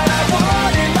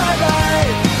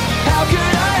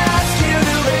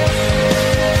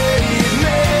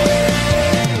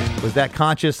 Was that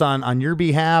conscious on your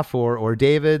behalf or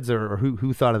David's, or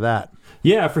who thought of that?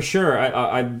 Yeah, for sure.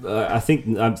 I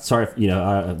think, I'm sorry,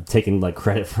 I'm taking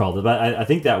credit for all that, but I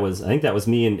think that was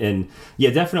me, and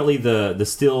yeah, definitely the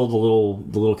still, the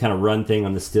little kind of run thing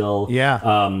on the still. Yeah.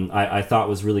 I thought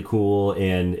was really cool,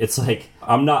 and it's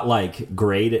I'm not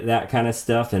great at that kind of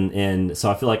stuff, and so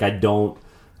I feel like I don't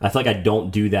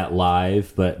do that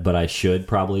live, but I should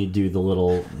probably do the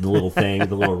little thing,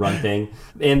 the little run thing.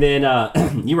 And then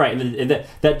you're right, and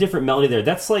that different melody there,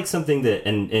 that's something that,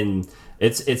 and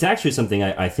It's actually something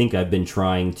I think I've been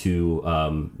trying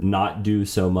to not do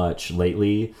so much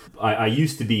lately. I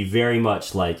used to be very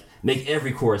much like, make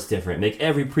every chorus different, make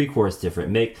every pre-chorus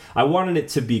different. I wanted it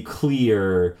to be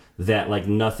clear that like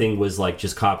nothing was like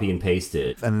just copy and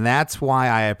pasted. And that's why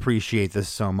I appreciate this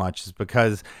so much, is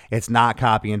because it's not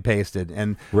copy and pasted.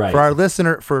 And Right.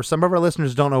 for some of our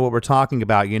listeners who don't know what we're talking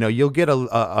about, you'll get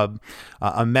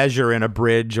a measure in a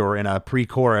bridge or in a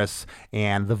pre-chorus,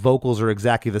 and the vocals are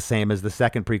exactly the same as the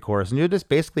second pre-chorus, and you'll just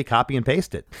basically copy and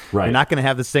paste it. Right. You're not going to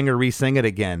have the singer re-sing it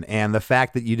again. And the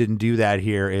fact that you didn't do that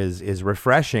here is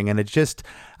refreshing, and it just,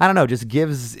 I don't know, just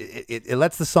gives it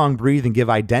lets the song breathe and give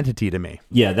identity to me.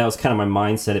 Yeah, that was kind of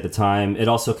my mindset at the time. It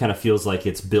also kind of feels like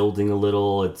it's building a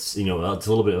little. It's it's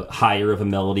a little bit higher of a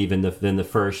melody than the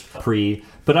first pre.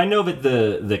 But I know that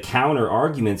the counter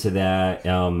argument to that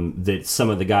that some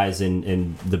of the guys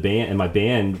in the band and my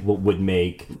band would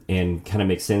make, and kind of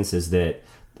make sense, is that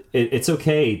it's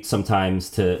okay sometimes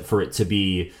for it to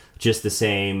be just the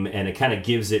same, and it kind of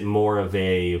gives it more of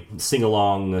a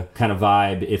sing-along kind of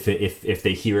vibe if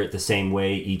they hear it the same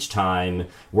way each time.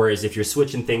 Whereas if you're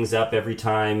switching things up every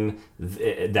time,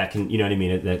 that can, you know what I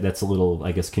mean? That's a little,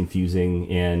 I guess, confusing.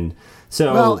 And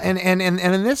so, well, and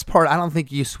in this part, I don't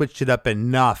think you switched it up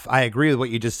enough. I agree with what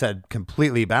you just said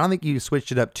completely, but I don't think you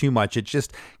switched it up too much. It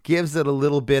just gives it a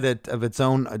little bit of its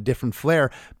own different flair,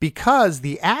 because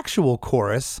the actual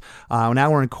chorus,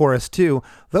 now we're in chorus 2,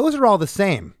 those are all the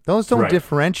same. Those don't Right.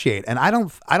 differentiate, and I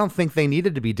don't think they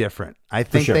needed to be different. I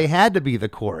think sure. they had to be the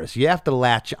chorus. You have to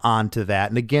latch on to that.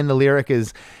 And again, the lyric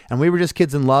is, and we were just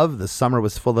kids in love. The summer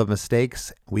was full of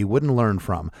mistakes we wouldn't learn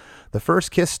from. The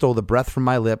first kiss stole the breath from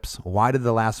my lips. Why did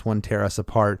the last one tear us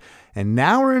apart? And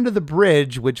now we're into the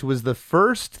bridge, which was the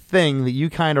first thing that you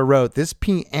kind of wrote. This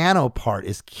piano part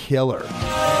is killer.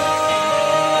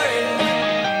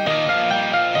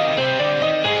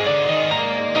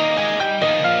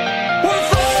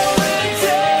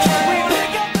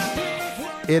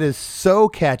 It is so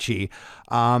catchy.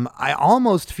 I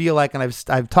almost feel like, and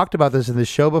I've talked about this in the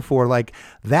show before, like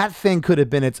that thing could have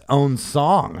been its own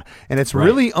song, and it's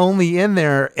really only in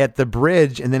there at the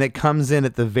bridge, and then it comes in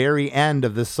at the very end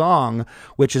of the song,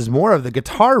 which is more of the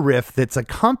guitar riff that's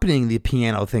accompanying the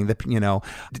piano thing.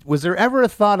 Was there ever a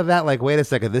thought of that? Like, wait a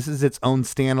second, this is its own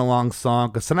standalone song?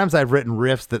 Because sometimes I've written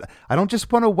riffs that I don't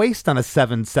just want to waste on a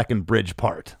 7-second bridge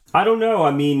part. I don't know.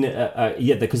 I mean,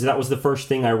 yeah, because that was the first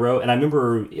thing I wrote, and I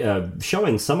remember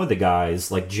showing some of the guys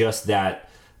like just that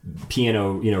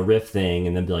piano, riff thing,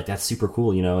 and then be like, "That's super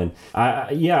cool," And I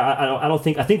don't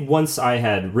think. I think once I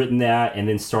had written that and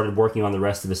then started working on the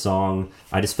rest of the song,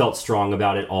 I just felt strong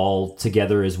about it all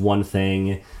together as one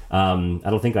thing. I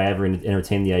don't think I ever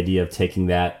entertained the idea of taking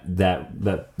that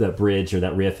bridge or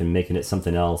that riff and making it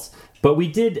something else. But we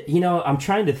did. I'm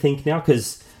trying to think now,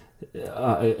 because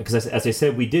as I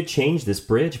said, we did change this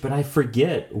bridge, but I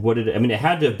forget what it. I mean, it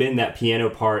had to have been that piano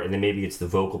part, and then maybe it's the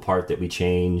vocal part that we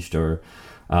changed, or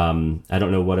I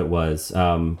don't know what it was.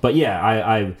 But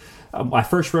yeah, I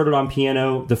first wrote it on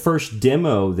piano. The first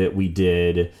demo that we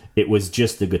did, it was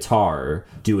just the guitar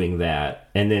doing that,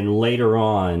 and then later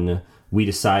on, we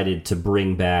decided to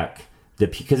bring back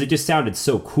because it just sounded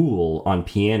so cool on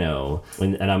piano,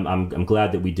 and I'm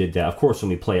glad that we did that. Of course, when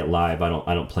we play it live, I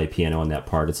don't play piano on that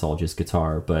part; it's all just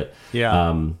guitar. But yeah,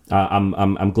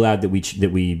 I'm glad that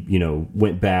we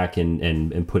went back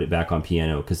and put it back on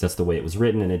piano, because that's the way it was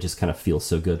written, and it just kind of feels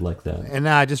so good like that. And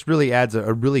it just really adds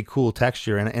a really cool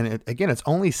texture. And again, it's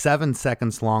only 7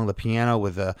 seconds long, the piano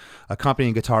with a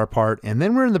accompanying guitar part, and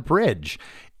then we're in the bridge.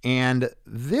 And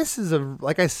this is,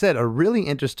 like I said, a really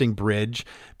interesting bridge,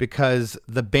 because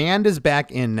the band is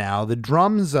back in now. The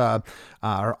drums are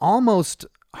almost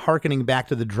hearkening back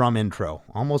to the drum intro,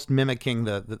 almost mimicking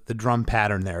the drum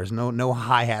pattern there. There's no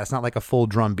hi-hat. It's not like a full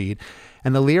drum beat.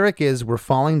 And the lyric is, we're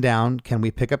falling down. Can we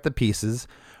pick up the pieces?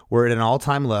 We're at an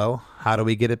all-time low. How do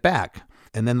we get it back?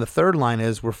 And then the third line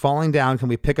is, we're falling down. Can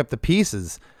we pick up the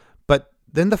pieces? But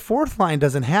then the fourth line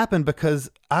doesn't happen,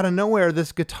 because out of nowhere,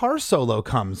 this guitar solo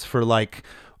comes for like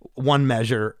one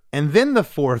measure, and then the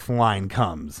fourth line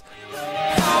comes.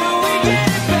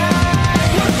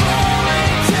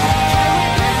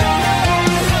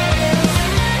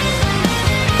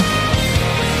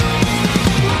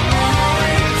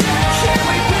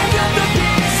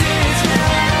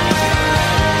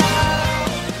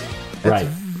 Right.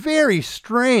 It's very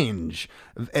strange,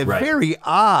 very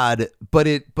odd, but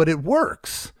it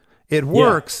works. It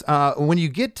works. When you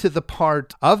get to the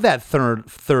part of that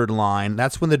third line,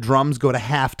 that's when the drums go to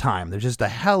halftime. There's just a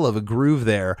hell of a groove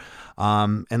there.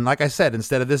 And like I said,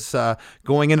 instead of this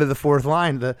going into the fourth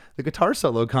line, the guitar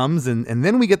solo comes, and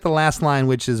then we get the last line,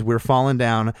 which is, "We're falling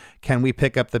down. Can we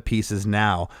pick up the pieces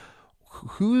now?"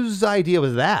 Whose idea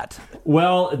was that?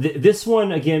 Well, this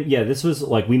one, again, this was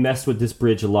like, we messed with this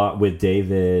bridge a lot with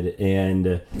David,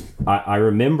 and I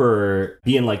remember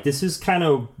being like, this is kind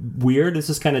of weird, this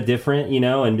is kind of different,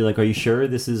 and be like, are you sure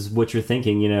this is what you're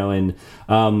thinking, and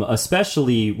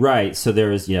especially, right, so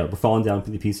there's, we're falling down to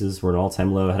the pieces, we're at an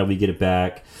all-time low, how do we get it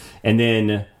back? And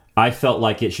then I felt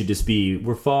like it should just be,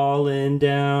 we're falling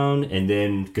down, and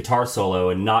then guitar solo,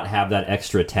 and not have that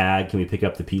extra tag. Can we pick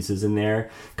up the pieces in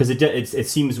there? Because it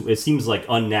seems like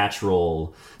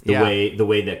unnatural the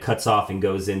way that cuts off and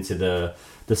goes into the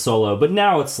solo. But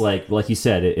now it's like you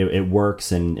said, it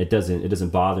works, and it doesn't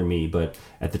bother me. But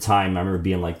at the time, I remember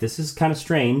being like, this is kind of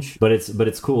strange, but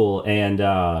it's cool. And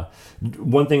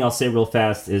one thing I'll say real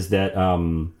fast is that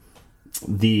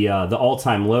the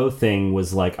all-time low thing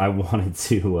was like, I wanted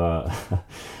to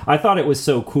I thought it was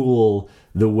so cool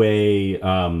the way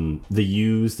the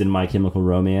Used and My Chemical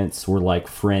Romance were like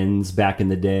friends back in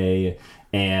the day.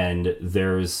 And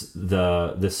there's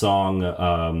the song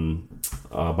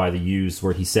by the Used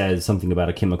where he says something about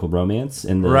a chemical romance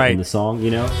in the song,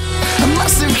 I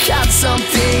must have caught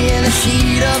something in the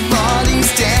heat of all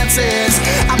these dances.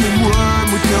 I'm a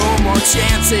worm with no more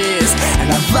chances,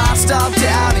 and I've lost all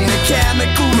doubt in a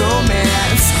chemical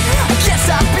romance. I guess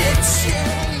I've been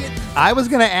chilling. I was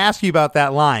going to ask you about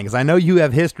that line, because I know you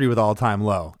have history with All Time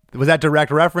Low. Was that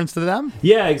direct reference to them?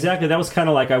 Yeah, exactly. That was kind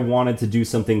of like, I wanted to do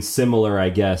something similar, I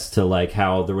guess, to like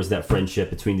how there was that friendship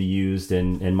between the Used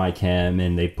and My Chem,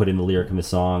 and they put in the lyric in the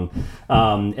song.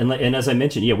 And as I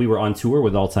mentioned, we were on tour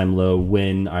with All Time Low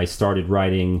when I started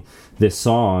writing this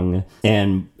song,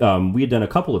 and we had done a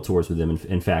couple of tours with them,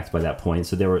 in fact, by that point.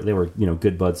 So they were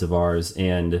good buds of ours.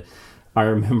 And I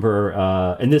remember,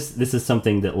 and this is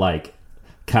something that like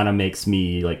kind of makes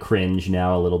me like cringe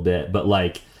now a little bit, but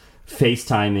like,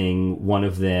 FaceTiming one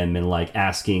of them and like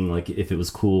asking like if it was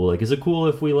cool, like, is it cool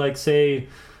if we like say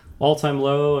All Time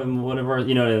Low and one of our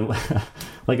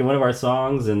like in one of our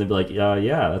songs, and they'd be like,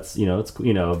 yeah, that's it's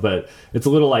but it's a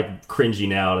little like cringy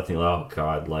now to think, oh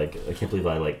god, like I can't believe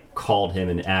I like called him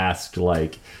and asked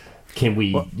like, can we,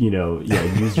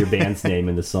 use your band's name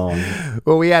in the song?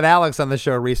 Well, we had Alex on the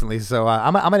show recently, so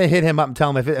I'm going to hit him up and tell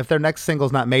him if their next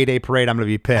single's not Mayday Parade, I'm going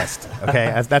to be pissed.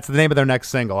 Okay, that's the name of their next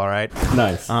single. All right.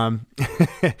 Nice.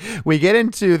 We get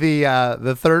into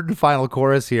the third and final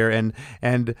chorus here,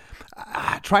 and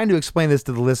trying to explain this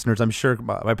to the listeners. I'm sure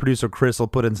my producer Chris will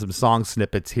put in some song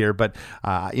snippets here, but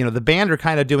the band are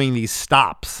kind of doing these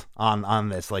stops on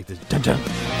this, like this. Dun, dun.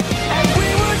 And we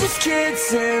were just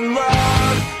kids in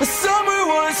love. The summer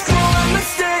was full of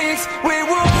mistakes. We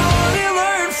would only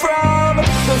learn from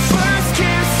the first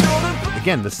kiss.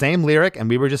 Again, the same lyric, and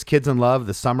we were just kids in love.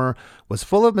 The summer was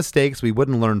full of mistakes we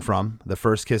wouldn't learn from. The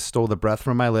first kiss stole the breath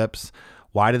from my lips.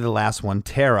 Why did the last one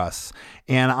tear us?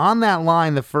 And on that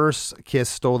line, the first kiss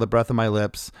stole the breath of my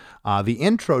lips, the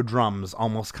intro drums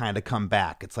almost kind of come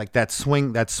back. It's like that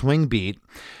swing beat.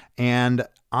 And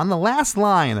on the last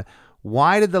line,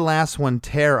 why did the last one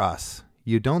tear us?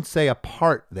 You don't say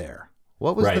apart there.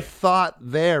 What was the thought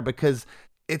there? Because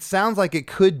it sounds like it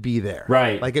could be there.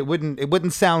 Right. Like it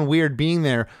wouldn't sound weird being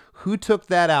there. Who took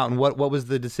that out, and what was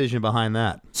the decision behind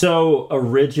that? So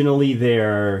originally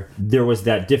there was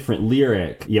that different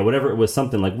lyric. Yeah, whatever it was,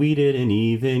 something like, we didn't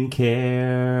even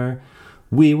care.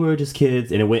 We were just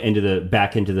kids, and it went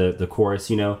back into the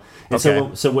chorus, And okay.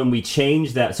 So when we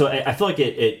changed that, so I feel like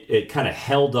it kind of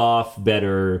held off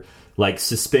better, like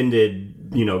suspended,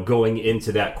 going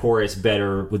into that chorus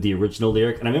better with the original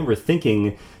lyric. And I remember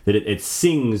thinking that it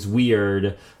sings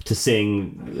weird to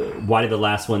sing, why did the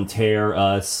last one tear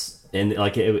us? And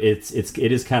like it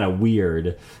is kind of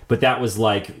weird. But that was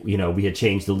like, we had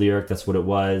changed the lyric. That's what it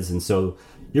was. And so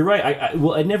you're right.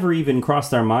 It never even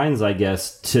crossed our minds, I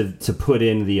guess, to put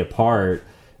in the apart.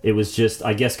 It was just,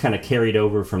 I guess, kind of carried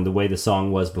over from the way the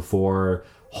song was before,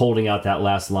 holding out that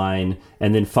last line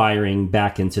and then firing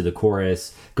back into the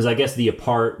chorus, because I guess the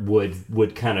apart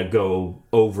would kind of go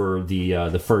over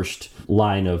the first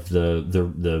line of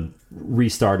the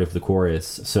restart of the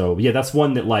chorus. So yeah, that's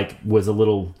one that like was a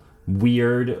little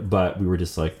weird, but we were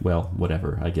just like, well,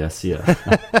 whatever, I guess. Yeah.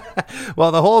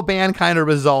 Well, the whole band kind of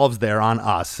resolves there on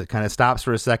us. It kind of stops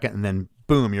for a second and then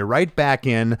boom, you're right back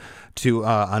in to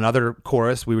another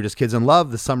chorus. We were just kids in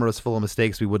love. The summer was full of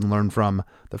mistakes we wouldn't learn from.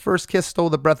 The first kiss stole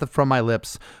the breath from my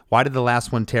lips. Why did the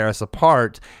last one tear us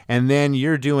apart? And then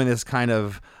you're doing this kind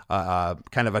of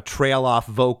a trail off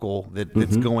vocal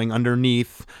that's going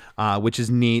underneath, which is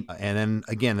neat. And then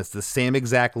again, it's the same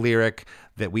exact lyric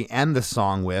that we end the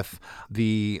song with.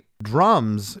 The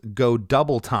drums go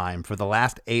double time for the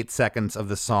last 8 seconds of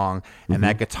the song, and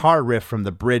that guitar riff from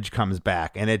the bridge comes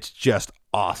back, and it's just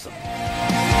awesome.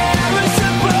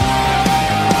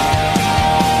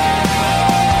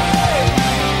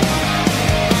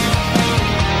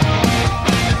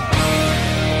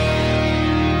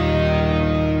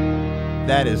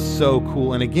 That is so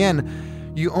cool. And again,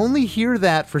 you only hear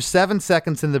that for 7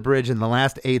 seconds in the bridge and the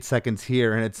last 8 seconds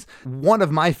here. And it's one of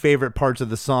my favorite parts of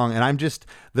the song. And I'm just,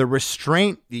 the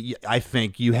restraint I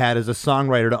think you had as a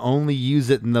songwriter to only use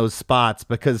it in those spots,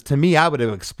 because to me, I would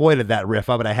have exploited that riff.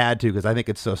 I would have had to, because I think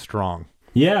it's so strong.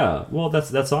 Yeah, well,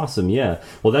 that's awesome. Yeah,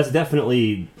 well, that's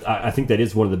definitely. I think that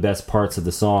is one of the best parts of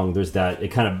the song. There's that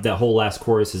that whole last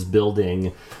chorus is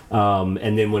building,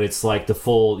 and then when it's like the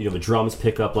full, the drums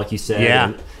pick up, like you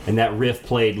said, and that riff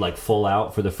played like full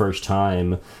out for the first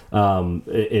time.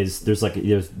 There's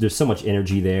so much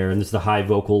energy there, and there's the high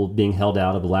vocal being held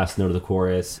out of the last note of the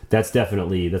chorus. It's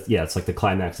like the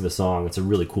climax of the song. It's a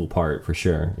really cool part for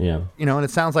sure. Yeah, and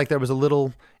it sounds like there was a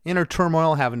little inner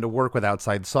turmoil having to work with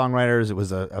outside songwriters. It was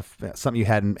something you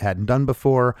hadn't done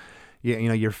before.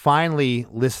 You're finally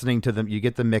listening to them. You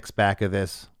get the mix back of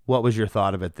this. What was your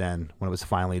thought of it then when it was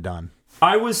finally done?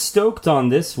 I was stoked on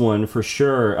this one for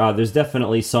sure. There's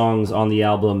definitely songs on the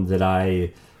album that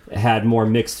I had more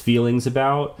mixed feelings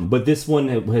about, but this one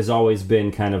has always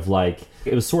been kind of like,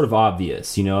 it was sort of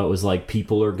obvious, it was like,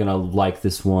 people are gonna like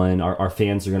this one, our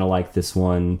fans are gonna like this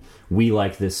one, we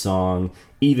like this song,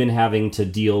 even having to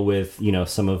deal with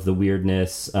some of the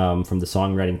weirdness from the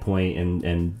songwriting point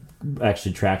and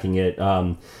actually tracking it.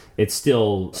 It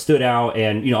still stood out,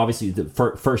 and obviously the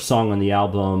first song on the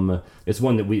album is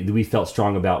one that we felt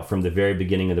strong about from the very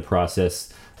beginning of the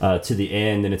process to the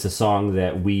end, and it's a song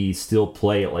that we still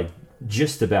play at like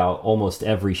just about almost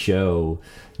every show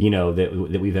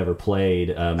that we've ever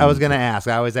played. I was going to ask.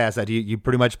 I always ask that. You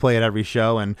pretty much play at every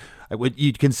show, and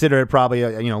you'd consider it probably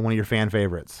one of your fan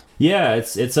favorites. Yeah,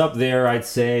 it's up there, I'd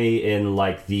say, in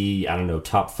like the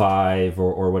top 5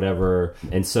 or whatever.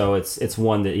 And so it's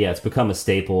one that it's become a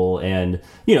staple. And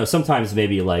sometimes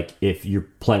maybe like if you're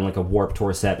playing like a Warped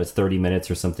Tour set that's 30 minutes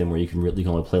or something where you can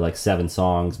only play like 7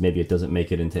 songs, maybe it doesn't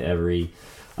make it into every.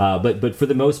 But for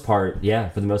the most part,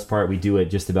 we do it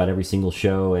just about every single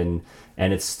show, and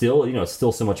it's still, it's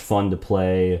still so much fun to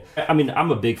play. I mean,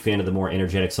 I'm a big fan of the more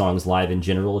energetic songs live in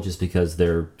general, just because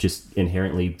they're just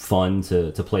inherently fun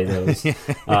to play those.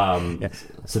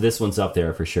 So this one's up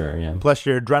there for sure. Yeah. Plus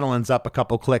your adrenaline's up a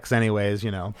couple clicks anyways,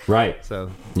 Right. So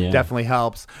definitely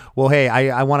helps. Well, hey,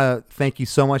 I want to thank you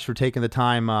so much for taking the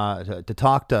time to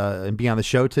talk and be on the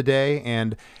show today.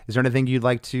 And is there anything you'd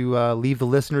like to leave the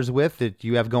listeners with that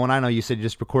you have going on? I know you said you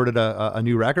just recorded a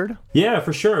new record. Yeah,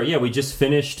 for sure. Yeah, we just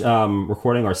finished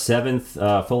recording our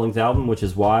 7th full-length album, which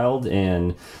is wild,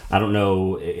 and I don't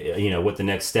know what the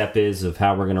next step is of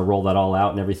how we're going to roll that all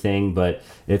out and everything, but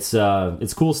it's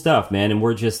cool stuff, man, and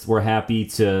we're happy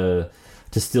to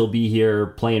still be here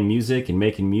playing music and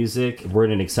making music. We're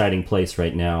in an exciting place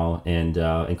right now, and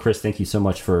Chris, thank you so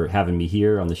much for having me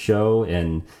here on the show.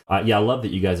 And I love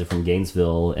that you guys are from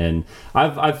Gainesville, and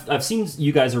I've seen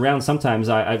you guys around sometimes.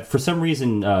 I for some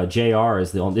reason JR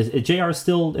is the only. Is JR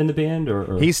still in the band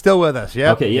or? He's still with us.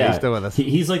 Yeah. Okay. Yeah. He's still with us.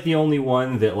 He's like the only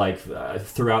one that like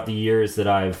throughout the years that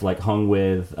I've like hung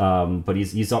with. But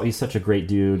he's such a great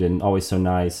dude and always so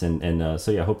nice, and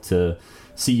so I hope to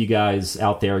see you guys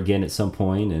out there again at some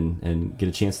point and get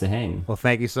a chance to hang. Well,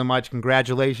 thank you so much.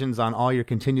 Congratulations on all your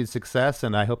continued success,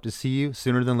 and I hope to see you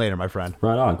sooner than later, my friend.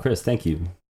 Right on, Chris. Thank you.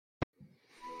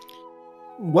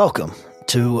 Welcome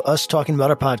to us talking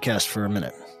about our podcast for a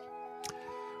minute.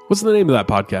 What's the name of that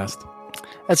podcast?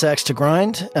 That's Axe to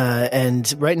Grind,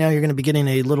 and right now you're going to be getting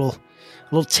a little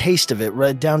taste of it,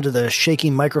 right down to the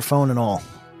shaky microphone and all.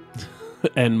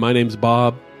 And my name's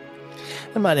Bob.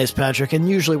 And my name's Patrick, and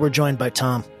usually we're joined by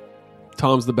Tom.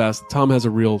 Tom's the best. Tom has a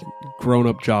real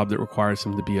grown-up job that requires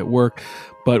him to be at work,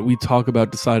 but we talk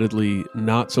about decidedly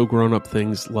not so grown-up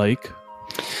things like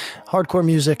hardcore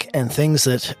music and things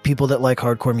that people that like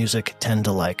hardcore music tend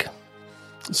to like.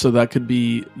 So that could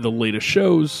be the latest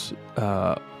shows,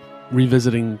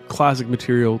 revisiting classic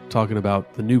material, talking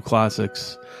about the new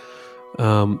classics,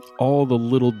 all the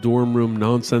little dorm room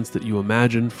nonsense that you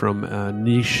imagine from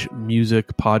niche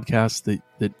music podcasts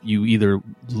that you either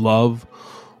love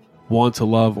want to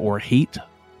love or hate?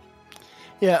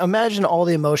 Yeah, imagine all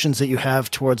the emotions that you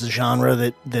have towards a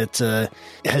genre that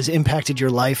has impacted your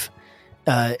life,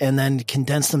 and then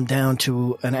condense them down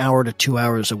to an hour to 2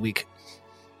 hours a week.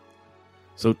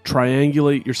 So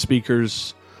triangulate your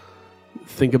speakers.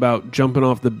 Think about jumping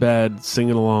off the bed,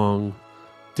 singing along,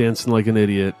 dancing like an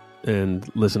idiot, and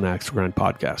listen to Axe to Grind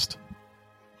podcast.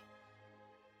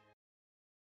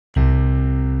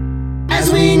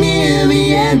 As we near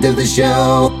the end of the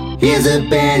show, here's a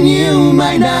band you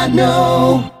might not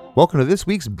know. Welcome to this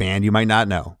week's Band You Might Not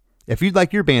Know. If you'd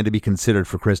like your band to be considered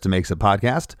for Krista Makes a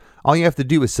Podcast, all you have to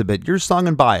do is submit your song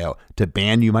and bio to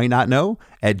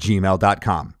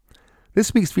bandyoumightnotknow@gmail.com.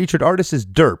 This week's featured artist is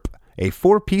Derp, a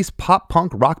 4-piece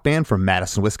pop-punk rock band from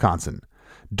Madison, Wisconsin.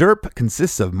 Derp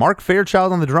consists of Mark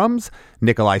Fairchild on the drums,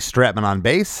 Nikolai Stratman on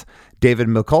bass, David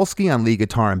Mikulski on lead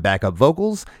guitar and backup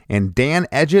vocals, and Dan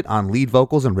Edgett on lead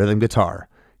vocals and rhythm guitar.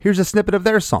 Here's a snippet of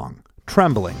their song,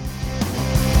 Trembling.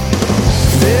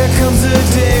 There comes a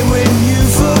day when you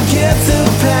forget the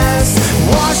past,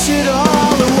 wash it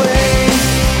all away.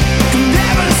 And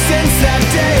ever since that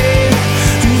day,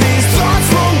 these thoughts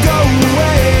won't go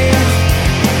away.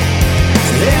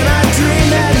 And I dream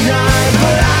at night,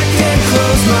 but I can't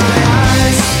close my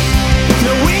eyes.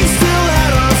 No, we still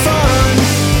had our fun,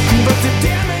 but the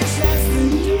damage has been.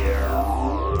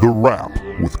 The Wrap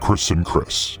with Chris and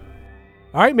Chris.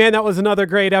 All right, man, that was another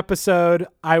great episode.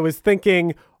 I was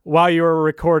thinking while you were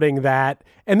recording that,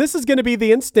 and this is going to be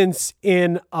the instance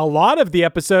in a lot of the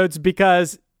episodes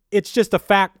because it's just a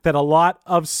fact that a lot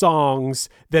of songs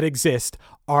that exist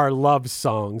are love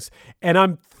songs. And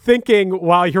I'm thinking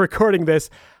while you're recording this,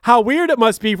 how weird it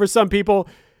must be for some people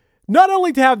not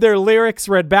only to have their lyrics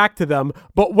read back to them,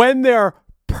 but when they're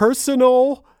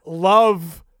personal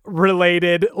love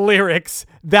related lyrics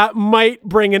that might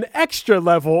bring an extra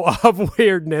level of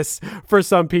weirdness for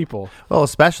some people. Well,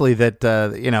 especially that,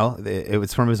 it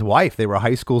was from his wife. They were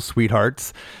high school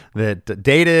sweethearts that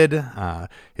dated.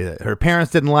 Her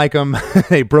parents didn't like him.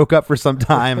 They broke up for some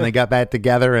time and they got back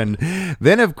together. And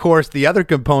then, of course, the other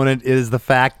component is the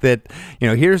fact that,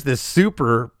 here's this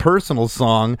super personal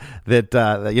song that,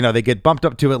 they get bumped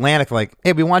up to Atlantic like,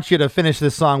 hey, we want you to finish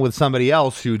this song with somebody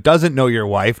else who doesn't know your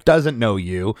wife, doesn't know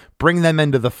you, bring them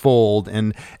into the fold.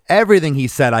 And everything he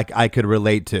said, I could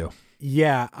relate to.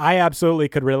 Yeah, I absolutely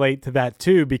could relate to that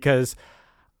too, because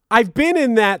I've been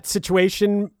in that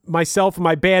situation myself and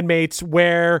my bandmates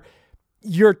where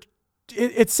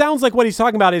it sounds like what he's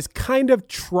talking about is kind of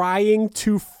trying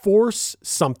to force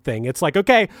something. It's like,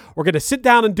 okay, we're going to sit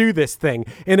down and do this thing.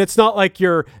 And it's not like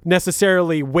you're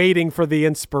necessarily waiting for the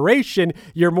inspiration.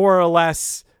 You're more or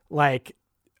less like,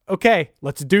 okay,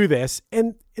 let's do this.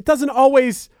 And it doesn't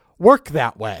always work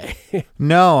that way.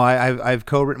 No, I've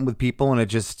co-written with people, and it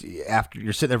just, after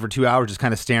you're sitting there for 2 hours just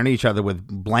kind of staring at each other with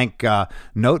blank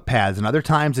notepads, and other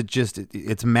times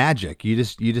it's magic. You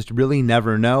just really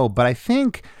never know. But I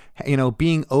think,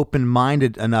 being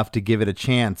open-minded enough to give it a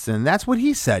chance, and that's what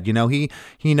he said.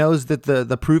 He knows that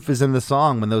the proof is in the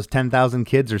song. When those 10,000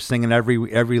 kids are singing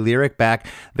every lyric back,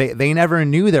 they never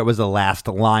knew there was a last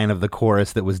line of the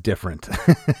chorus that was different.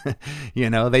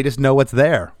 They just know what's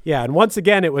there. Yeah, and once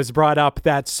again, it was brought up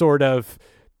that sort of,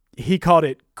 he called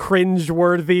it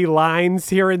cringeworthy lines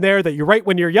here and there that you write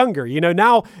when you're younger.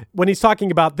 Now when he's talking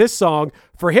about this song,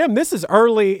 for him, this is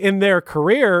early in their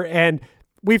career, and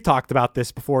we've talked about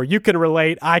this before. You can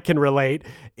relate. I can relate.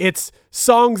 It's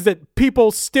songs that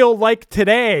people still like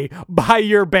today by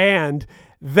your band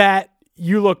that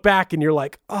you look back and you're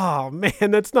like, oh man,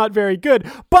 that's not very good.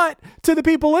 But to the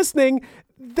people listening,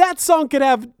 that song could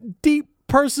have deep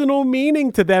personal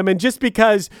meaning to them. And just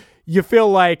because you feel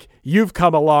like you've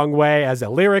come a long way as a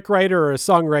lyric writer or a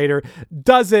songwriter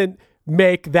doesn't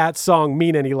make that song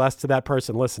mean any less to that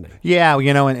person listening. Yeah,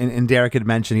 and Derek had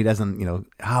mentioned he doesn't,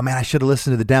 oh man, I should have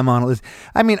listened to the demo.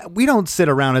 I mean, we don't sit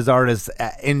around as artists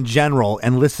in general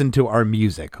and listen to our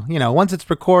music. Once it's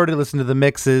recorded, listen to the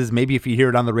mixes, maybe if you hear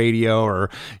it on the radio or,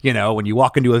 when you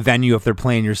walk into a venue if they're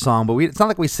playing your song. But it's not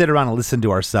like we sit around and listen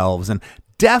to ourselves, and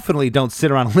definitely don't sit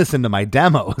around and listen to my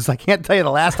demos. I can't tell you the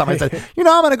last time I said, I'm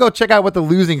going to go check out what the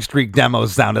Losing Streak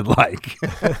demos sounded like.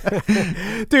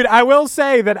 Dude, I will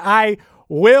say that I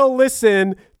will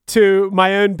listen to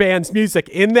my own band's music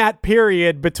in that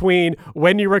period between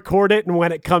when you record it and when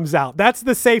it comes out. That's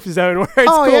the safe zone where it's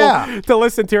cool to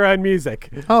listen to your own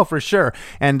music. Oh, for sure.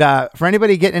 And for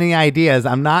anybody getting any ideas,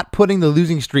 I'm not putting the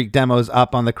Losing Streak demos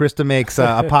up on the Krista Makes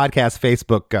a Podcast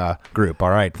Facebook group.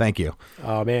 All right. Thank you.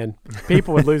 Oh, man.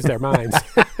 People would lose their minds.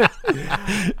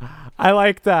 I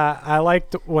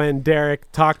liked when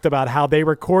Derek talked about how they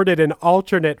recorded an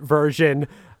alternate version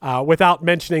without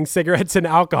mentioning cigarettes and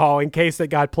alcohol in case it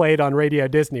got played on Radio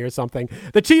Disney or something.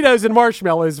 The Cheetos and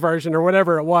Marshmallows version or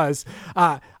whatever it was.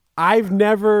 I've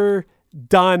never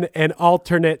done an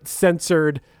alternate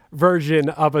censored version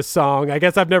of a song. I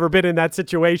guess I've never been in that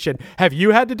situation. Have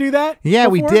you had to do that? Yeah,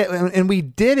 before? we did. And we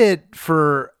did it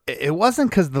for, it wasn't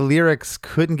because the lyrics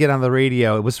couldn't get on the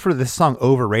radio. It was for this song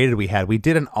Overrated we had. We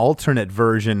did an alternate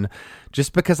version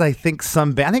just because I think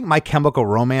My Chemical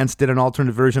Romance did an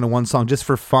alternate version of one song just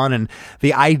for fun. And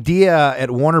the idea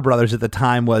at Warner Brothers at the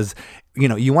time was,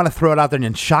 you want to throw it out there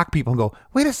and shock people and go,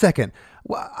 wait a second.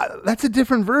 Well, that's a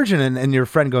different version. And your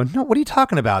friend going, no, what are you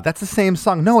talking about? That's the same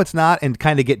song. No, it's not. And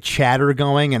kind of get chatter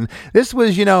going. And this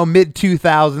was, mid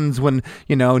 2000s when,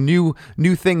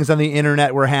 new things on the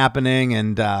internet were happening.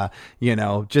 And,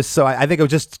 just so I think it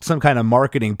was just some kind of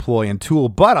marketing ploy and tool.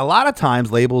 But a lot of times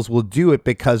labels will do it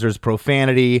because there's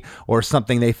profanity or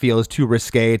something they feel is too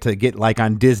risque to get like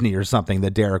on Disney or something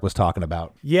that Derek was talking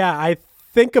about. Yeah, I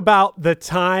think about the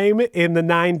time in the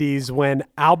 90s when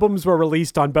albums were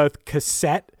released on both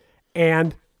cassette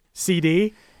and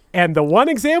CD. And the one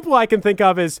example I can think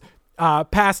of is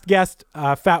past guest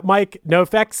Fat Mike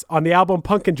NoFX on the album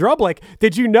Punk and Drublick.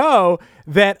 Did you know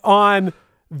that on,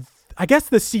 I guess,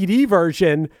 the CD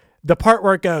version, the part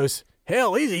where it goes,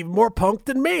 hell, he's even more punk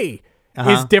than me,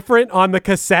 is different on the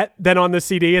cassette than on the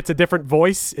CD. It's a different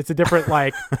voice. It's a different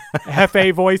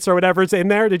Hefe voice or whatever's in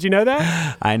there. Did you know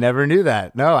that? I never knew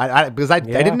that. No, I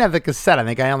didn't have the cassette. I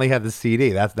think I only had the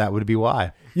CD. That would be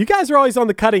why. You guys are always on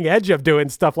the cutting edge of doing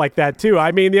stuff like that too.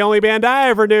 I mean, the only band I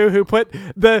ever knew who put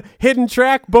the hidden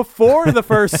track before the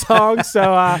first song.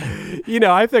 So,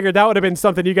 I figured that would have been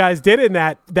something you guys did in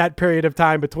that period of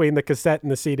time between the cassette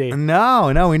and the CD.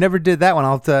 No, we never did that one.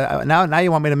 I'll have to, now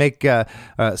you want me to make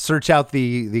search out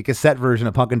the cassette version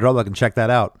of Punk and Drublick and check that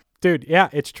out. Dude, yeah,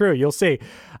 it's true. You'll see.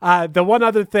 The one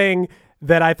other thing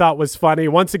that I thought was funny,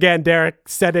 once again, Derek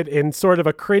said it in sort of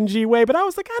a cringy way, but I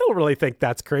was like, I don't really think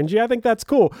that's cringy. I think that's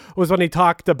cool, was when he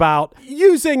talked about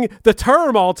using the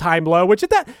term all-time low, which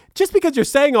just because you're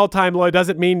saying all-time low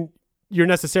doesn't mean you're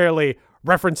necessarily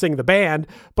referencing the band,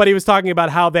 but he was talking about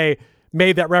how they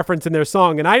made that reference in their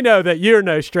song. And I know that you're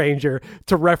no stranger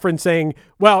to referencing,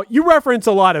 well, you reference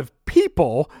a lot of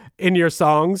people in your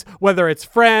songs, whether it's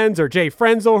Friends or Jay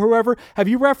Frenzel or whoever. Have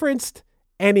you referenced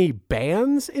any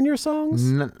bands in your songs?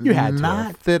 You had to.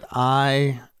 Not that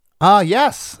I...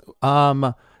 yes.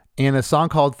 In a song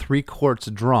called 3 Quarts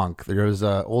Drunk, there was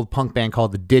an old punk band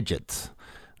called The Digits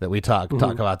that we talk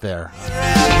about there.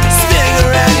 Spinning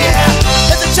around, yeah.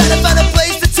 As I'm trying to find a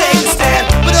place to take a stand,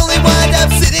 but only wind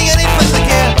up sitting any place I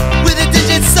can with a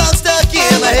Digits song stuck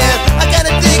in my head. I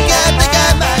think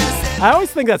I might have said. I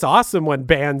always think that's awesome when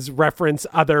bands reference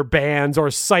other bands or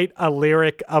cite a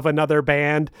lyric of another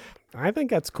band. I think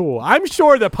that's cool. I'm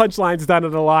sure that Punchline's done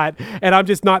it a lot, and I'm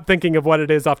just not thinking of what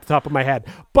it is off the top of my head.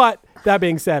 But that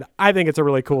being said, I think it's a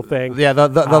really cool thing. Yeah,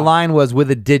 the line was with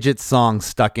a Digits song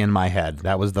stuck in my head.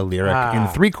 That was the lyric in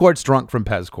 3 Quarts Drunk from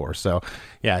Pezcore. So,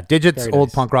 yeah, Digits, very old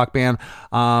nice punk rock band.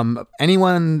 Any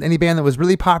band that was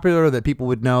really popular that people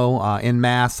would know en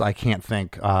masse, I can't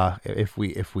think if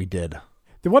we did.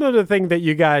 The one other thing that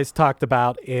you guys talked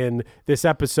about in this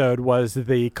episode was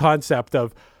the concept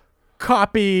of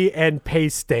copy and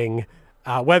pasting,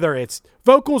 whether it's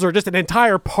vocals or just an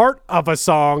entire part of a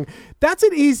song. That's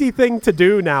an easy thing to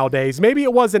do nowadays. Maybe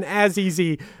it wasn't as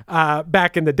easy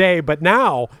back in the day, but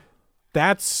now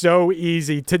that's so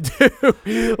easy to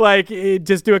do.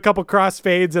 Just do a couple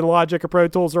crossfades in Logic or Pro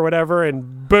Tools or whatever,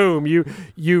 and boom,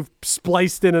 you've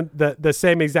spliced in the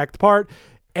same exact part.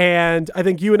 And I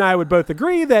think you and I would both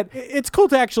agree that it's cool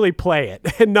to actually play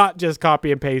it and not just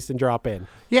copy and paste and drop in.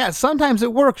 Yeah, sometimes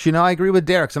it works. I agree with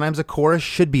Derek. Sometimes a chorus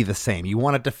should be the same. You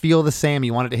want it to feel the same.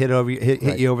 You want it to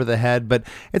hit you over the head. But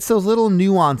it's those little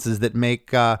nuances that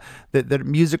make that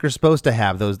music are supposed to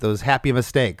have, those happy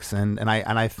mistakes. And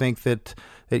I think that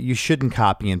you shouldn't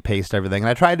copy and paste everything. And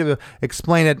I tried to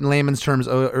explain it in layman's terms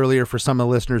earlier for some of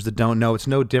the listeners that don't know. It's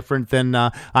no different than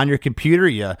on your computer.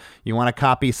 You want to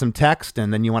copy some text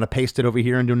and then you want to paste it over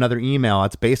here into another email.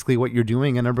 That's basically what you're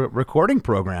doing in a recording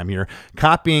program. You're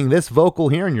copying this vocal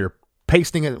here and you're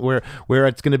pasting it where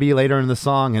it's going to be later in the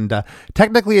song. And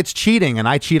technically it's cheating, and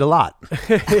I cheat a lot.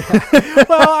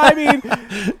 Well, I mean,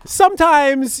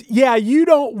 sometimes, you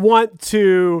don't want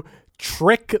to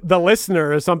trick the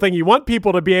listener or something. You want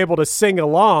people to be able to sing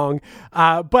along,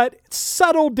 but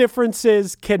subtle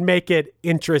differences can make it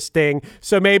interesting.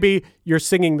 So maybe you're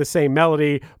singing the same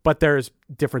melody, but there's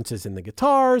differences in the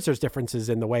guitars, there's differences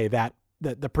in the way that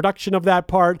the production of that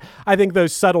part. I think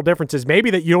those subtle differences, maybe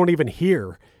that you don't even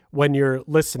hear when you're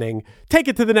listening. Take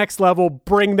it to the next level,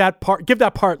 bring that part, give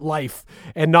that part life,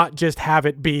 and not just have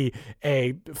it be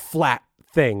a flat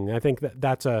thing. I think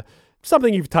that's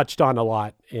something you've touched on a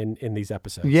lot in these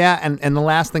episodes. Yeah, and the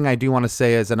last thing I do want to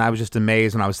say is, and I was just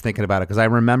amazed when I was thinking about it, because I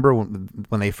remember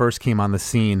when they first came on the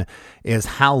scene, is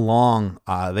how long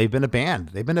they've been a band.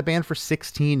 They've been a band for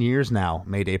 16 years now,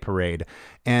 Mayday Parade.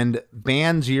 And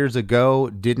bands years ago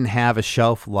didn't have a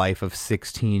shelf life of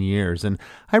 16 years. And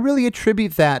I really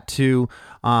attribute that to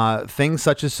things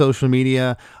such as social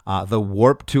media, the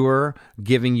Warped Tour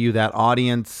giving you that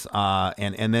audience,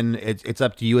 and then it's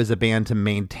up to you as a band to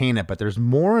maintain it. But there's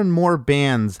more and more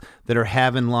bands that are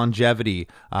having longevity,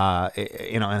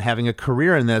 and having a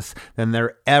career in this than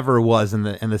there ever was in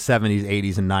the 70s,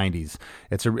 80s, and 90s.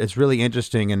 It's really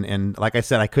interesting, and like I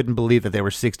said, I couldn't believe that they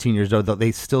were 16 years old, though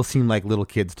they still seem like little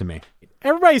kids to me.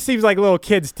 Everybody seems like little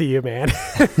kids to you, man.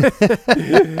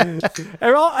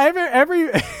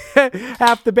 every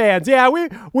half the bands. Yeah,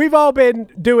 we've all been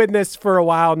doing this for a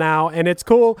while now, and it's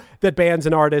cool that bands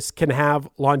and artists can have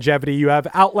longevity. You have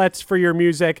outlets for your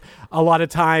music a lot of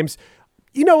times.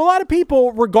 A lot of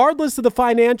people, regardless of the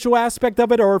financial aspect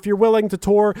of it, or if you're willing to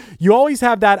tour, you always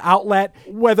have that outlet,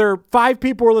 whether 5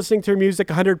 people are listening to your music,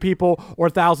 100 people, or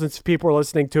thousands of people are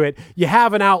listening to it. You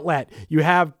have an outlet. You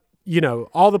have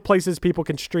all the places people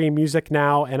can stream music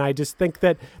now. And I just think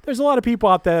that there's a lot of people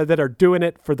out there that are doing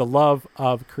it for the love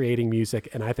of creating music.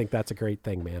 And I think that's a great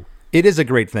thing, man. It is a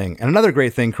great thing. And another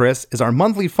great thing, Chris, is our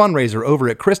monthly fundraiser over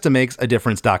at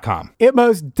KristaMakesADifference.com. It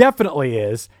most definitely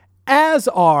is, as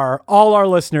are all our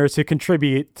listeners who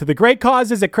contribute to the great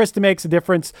causes at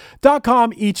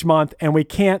KristaMakesADifference.com each month. And we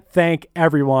can't thank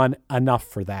everyone enough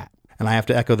for that. And I have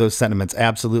to echo those sentiments,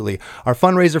 absolutely. Our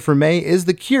fundraiser for May is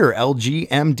the Cure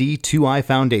LGMD2I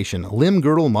Foundation.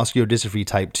 Limb-girdle muscular dystrophy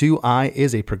type 2I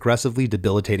is a progressively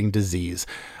debilitating disease.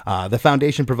 The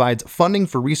foundation provides funding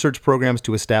for research programs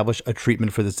to establish a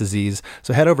treatment for this disease.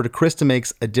 So head over to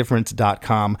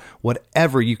KristaMakesADifference.com.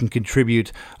 Whatever you can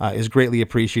contribute is greatly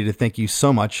appreciated. Thank you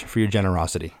so much for your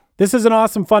generosity. This is an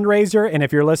awesome fundraiser, and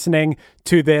if you're listening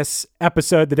to this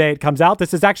episode the day it comes out,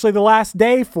 this is actually the last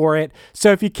day for it.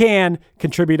 So if you can,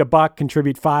 contribute $1,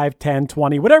 contribute 5, 10,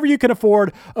 20, whatever you can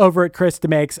afford over at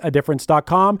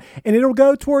KristaMakesADifference.com, and it'll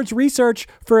go towards research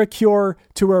for a cure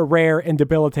to a rare and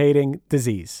debilitating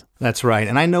disease. That's right.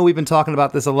 And I know we've been talking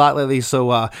about this a lot lately,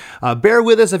 so bear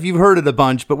with us if you've heard it a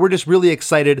bunch, but we're just really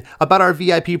excited about our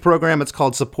VIP program. It's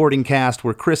called Supporting Cast,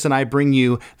 where Chris and I bring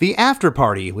you the after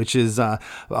party, which is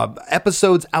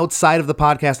episodes outside of the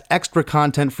podcast, extra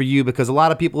content for you, because a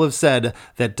lot of people have said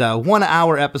that 1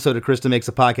 hour episode of Krista Makes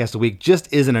a Podcast a week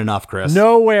just isn't enough, Chris.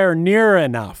 Nowhere near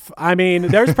enough. I mean,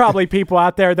 there's probably people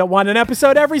out there that want an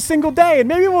episode every single day, and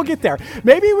maybe we'll get there.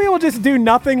 Maybe we will just do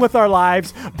nothing with our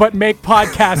lives but make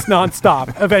podcasts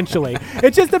nonstop eventually.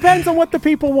 It just depends on what the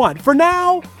people want. For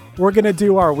now, we're going to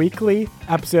do our weekly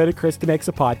episode of Krista Makes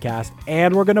a Podcast,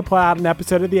 and we're going to put out an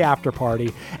episode of the After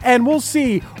Party, and we'll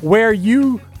see where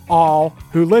you all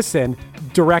who listen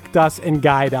direct us and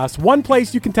guide us. One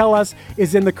place you can tell us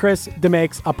is in the Krista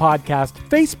Makes a Podcast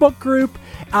Facebook group.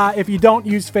 If you don't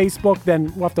use Facebook,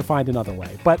 then we'll have to find another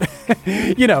way. But,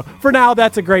 for now,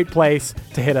 that's a great place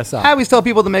to hit us up. I always tell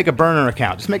people to make a burner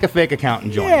account. Just make a fake account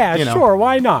and join. Yeah, sure.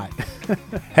 Why not?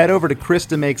 Head over to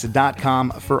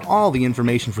KristaMakes.com for all the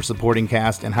information for supporting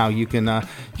cast and how you can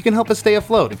help us stay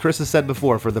afloat. And Chris has said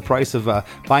before, for the price of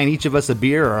buying each of us a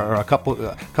beer or a couple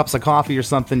cups of coffee or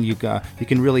something, you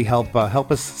can really help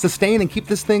us sustain and keep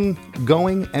this thing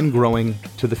going and growing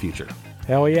to the future.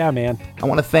 Hell yeah, man. I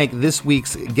want to thank this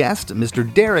week's guest,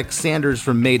 Mr. Derek Sanders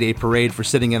from Mayday Parade, for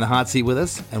sitting in the hot seat with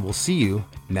us, and we'll see you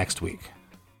next week.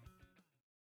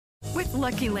 With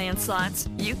Lucky Land Slots,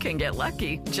 you can get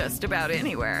lucky just about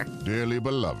anywhere. Dearly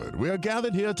beloved, we are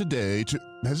gathered here today to...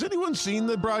 Has anyone seen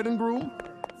the bride and groom?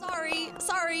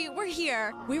 Sorry, we're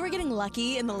here. We were getting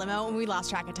lucky in the limo and we lost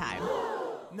track of time.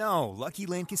 No, Lucky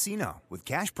Land Casino, with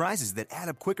cash prizes that add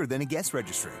up quicker than a guest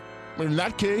registry. In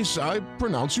that case, I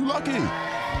pronounce you lucky.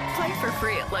 Play for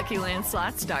free at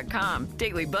LuckyLandSlots.com.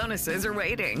 Daily bonuses are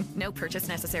waiting. No purchase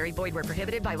necessary. Void where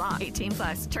prohibited by law.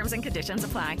 18+. Terms and conditions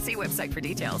apply. See website for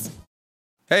details.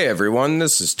 Hey everyone,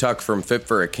 this is Tuck from Fit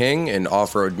for a King, an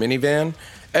off-road minivan.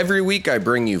 Every week I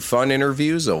bring you fun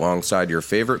interviews alongside your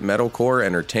favorite metalcore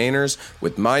entertainers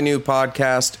with my new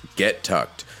podcast, Get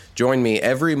Tucked. Join me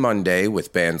every Monday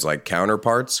with bands like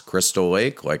Counterparts, Crystal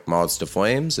Lake, like Moths to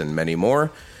Flames, and many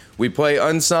more. We play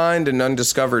unsigned and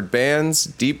undiscovered bands,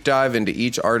 deep dive into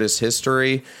each artist's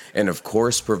history, and of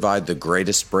course provide the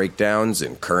greatest breakdowns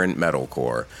in current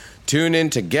metalcore. Tune in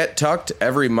to Get Tucked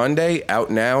every Monday,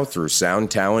 out now through Sound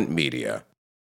Talent Media.